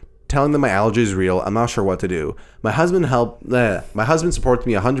note, telling them my allergy is real, I'm not sure what to do. My husband supports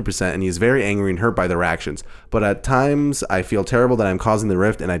me 100% and he is very angry and hurt by their actions. But at times, I feel terrible that I'm causing the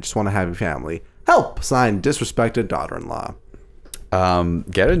rift and I just want to have a family. Help! Signed, disrespected daughter-in-law.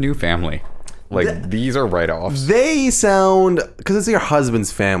 Get a new family. Like, these are write-offs. They sound... Because it's your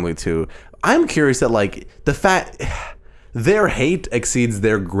husband's family, too. I'm curious that, like, the fact... Their hate exceeds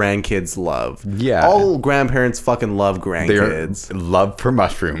their grandkids' love. Yeah. All grandparents fucking love grandkids. Their love for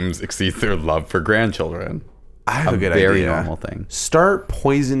mushrooms exceeds their love for grandchildren. I have a good very idea. normal thing. Start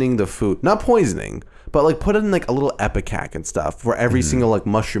poisoning the food. Not poisoning, but like put it in like a little Epicac and stuff for every single like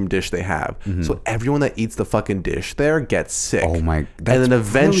mushroom dish they have. So everyone that eats the fucking dish there gets sick. Oh my- And that's then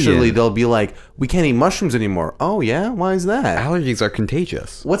eventually brilliant. they'll be like, we can't eat mushrooms anymore. Oh yeah? Why is that? Allergies are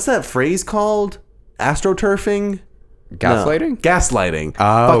contagious. What's that phrase called? Astroturfing? Gaslighting? No. Gaslighting.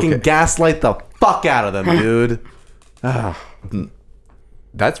 Oh, Fucking okay. gaslight the fuck out of them, dude.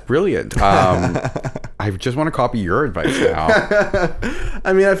 That's brilliant. I just want to copy your advice now.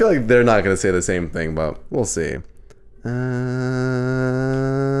 I mean, I feel like they're not going to say the same thing, but we'll see.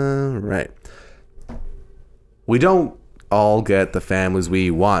 Right. We don't all get the families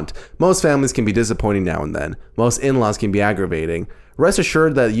we want. Most families can be disappointing now and then. Most in-laws can be aggravating. Rest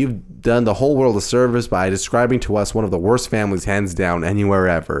assured that you've done the whole world a service by describing to us one of the worst families hands down anywhere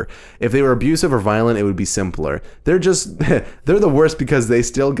ever. If they were abusive or violent, it would be simpler. They're the worst because they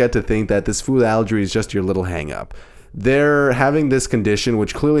still get to think that this food allergy is just your little hang-up. They're having this condition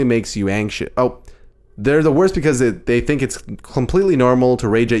which clearly makes you anxious. They're the worst because they think it's completely normal to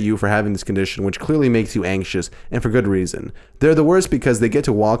rage at you for having this condition, which clearly makes you anxious, and for good reason. They're the worst because they get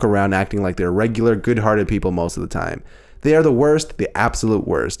to walk around acting like they're regular, good-hearted people most of the time. They are the worst, the absolute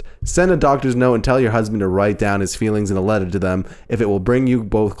worst. Send a doctor's note and tell your husband to write down his feelings in a letter to them if it will bring you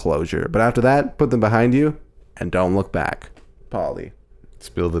both closure. But after that, put them behind you and don't look back. Polly.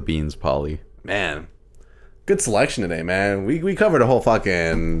 Spill the beans, Polly. Man, good selection today, man. We covered a whole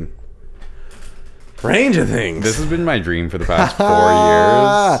fucking range of things. This has been my dream for the past 4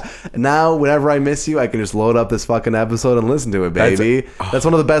 years. Now, whenever I miss you, I can just load up this fucking episode and listen to it, baby. That's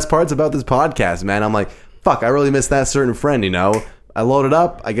one of the best parts about this podcast, man. I'm like, fuck, I really miss that certain friend, you know? I load it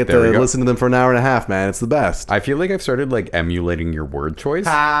up, I get There we to go. listen to them for an hour and a half, man. It's the best. I feel like I've started like emulating your word choice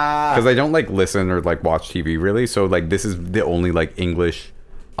because I don't like listen or like watch TV really. So like this is the only like English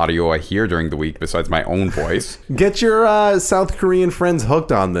audio I hear during the week besides my own voice. Get your South Korean friends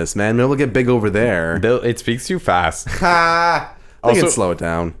hooked on this, man. Maybe we'll get big over there. It speaks too fast. They can Also- slow it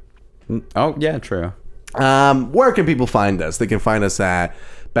down. Oh yeah, true. Where can people find us? They can find us at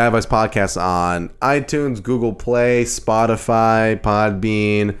Bad Advice Podcast on iTunes, Google Play, Spotify,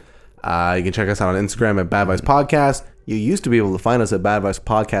 Podbean. You can check us out on Instagram at Bad Advice Podcast. You used to be able to find us at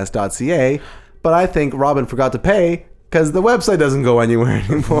badadvicepodcast.ca, but I think Robin forgot to pay because the website doesn't go anywhere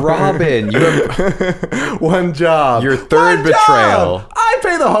anymore. Robin, you have One job. Your third One betrayal. job. I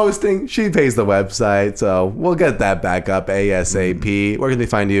pay the hosting. She pays the website. So we'll get that back up ASAP. Where can they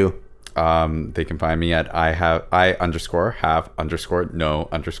find you? they can find me at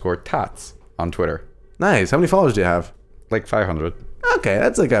I_have_no_tats on Twitter. Nice. How many followers do you have? Like 500, Okay,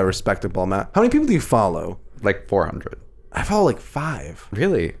 that's like a respectable amount. How many people do you follow? like 400. I follow like 5.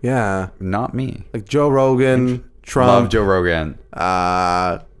 Really? Yeah. Not me. Like Joe Rogan, Trump, Love Joe Rogan.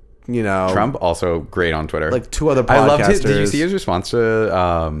 you know. Trump also great on Twitter. Like 2 other podcasters. I loved it. Did you see his response to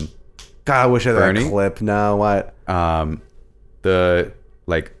God, I wish I had Bernie? that clip. No, what? the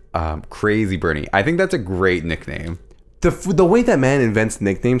Crazy Bernie? I think that's a great nickname. The way that man invents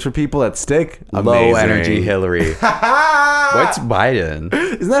nicknames for people that stick, Low amazing. energy Hillary. What's Biden?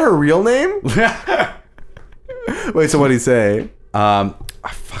 Isn't that her real name? Wait, so what did he say?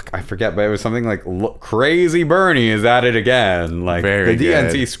 Fuck, I forget, but it was something like Crazy Bernie is at it again. Like Very the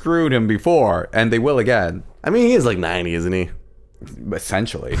DNC good. screwed him before, and they will again. I mean, he is like 90, isn't he?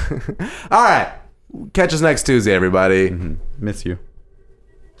 Essentially. All right. Catch us next Tuesday, everybody. Miss you.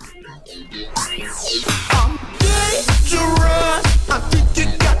 I think you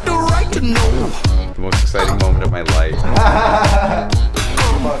got the right to know. The most exciting moment of my life.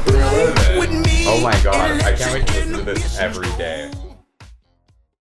 With me Oh my god, I can't wait to listen to this every day.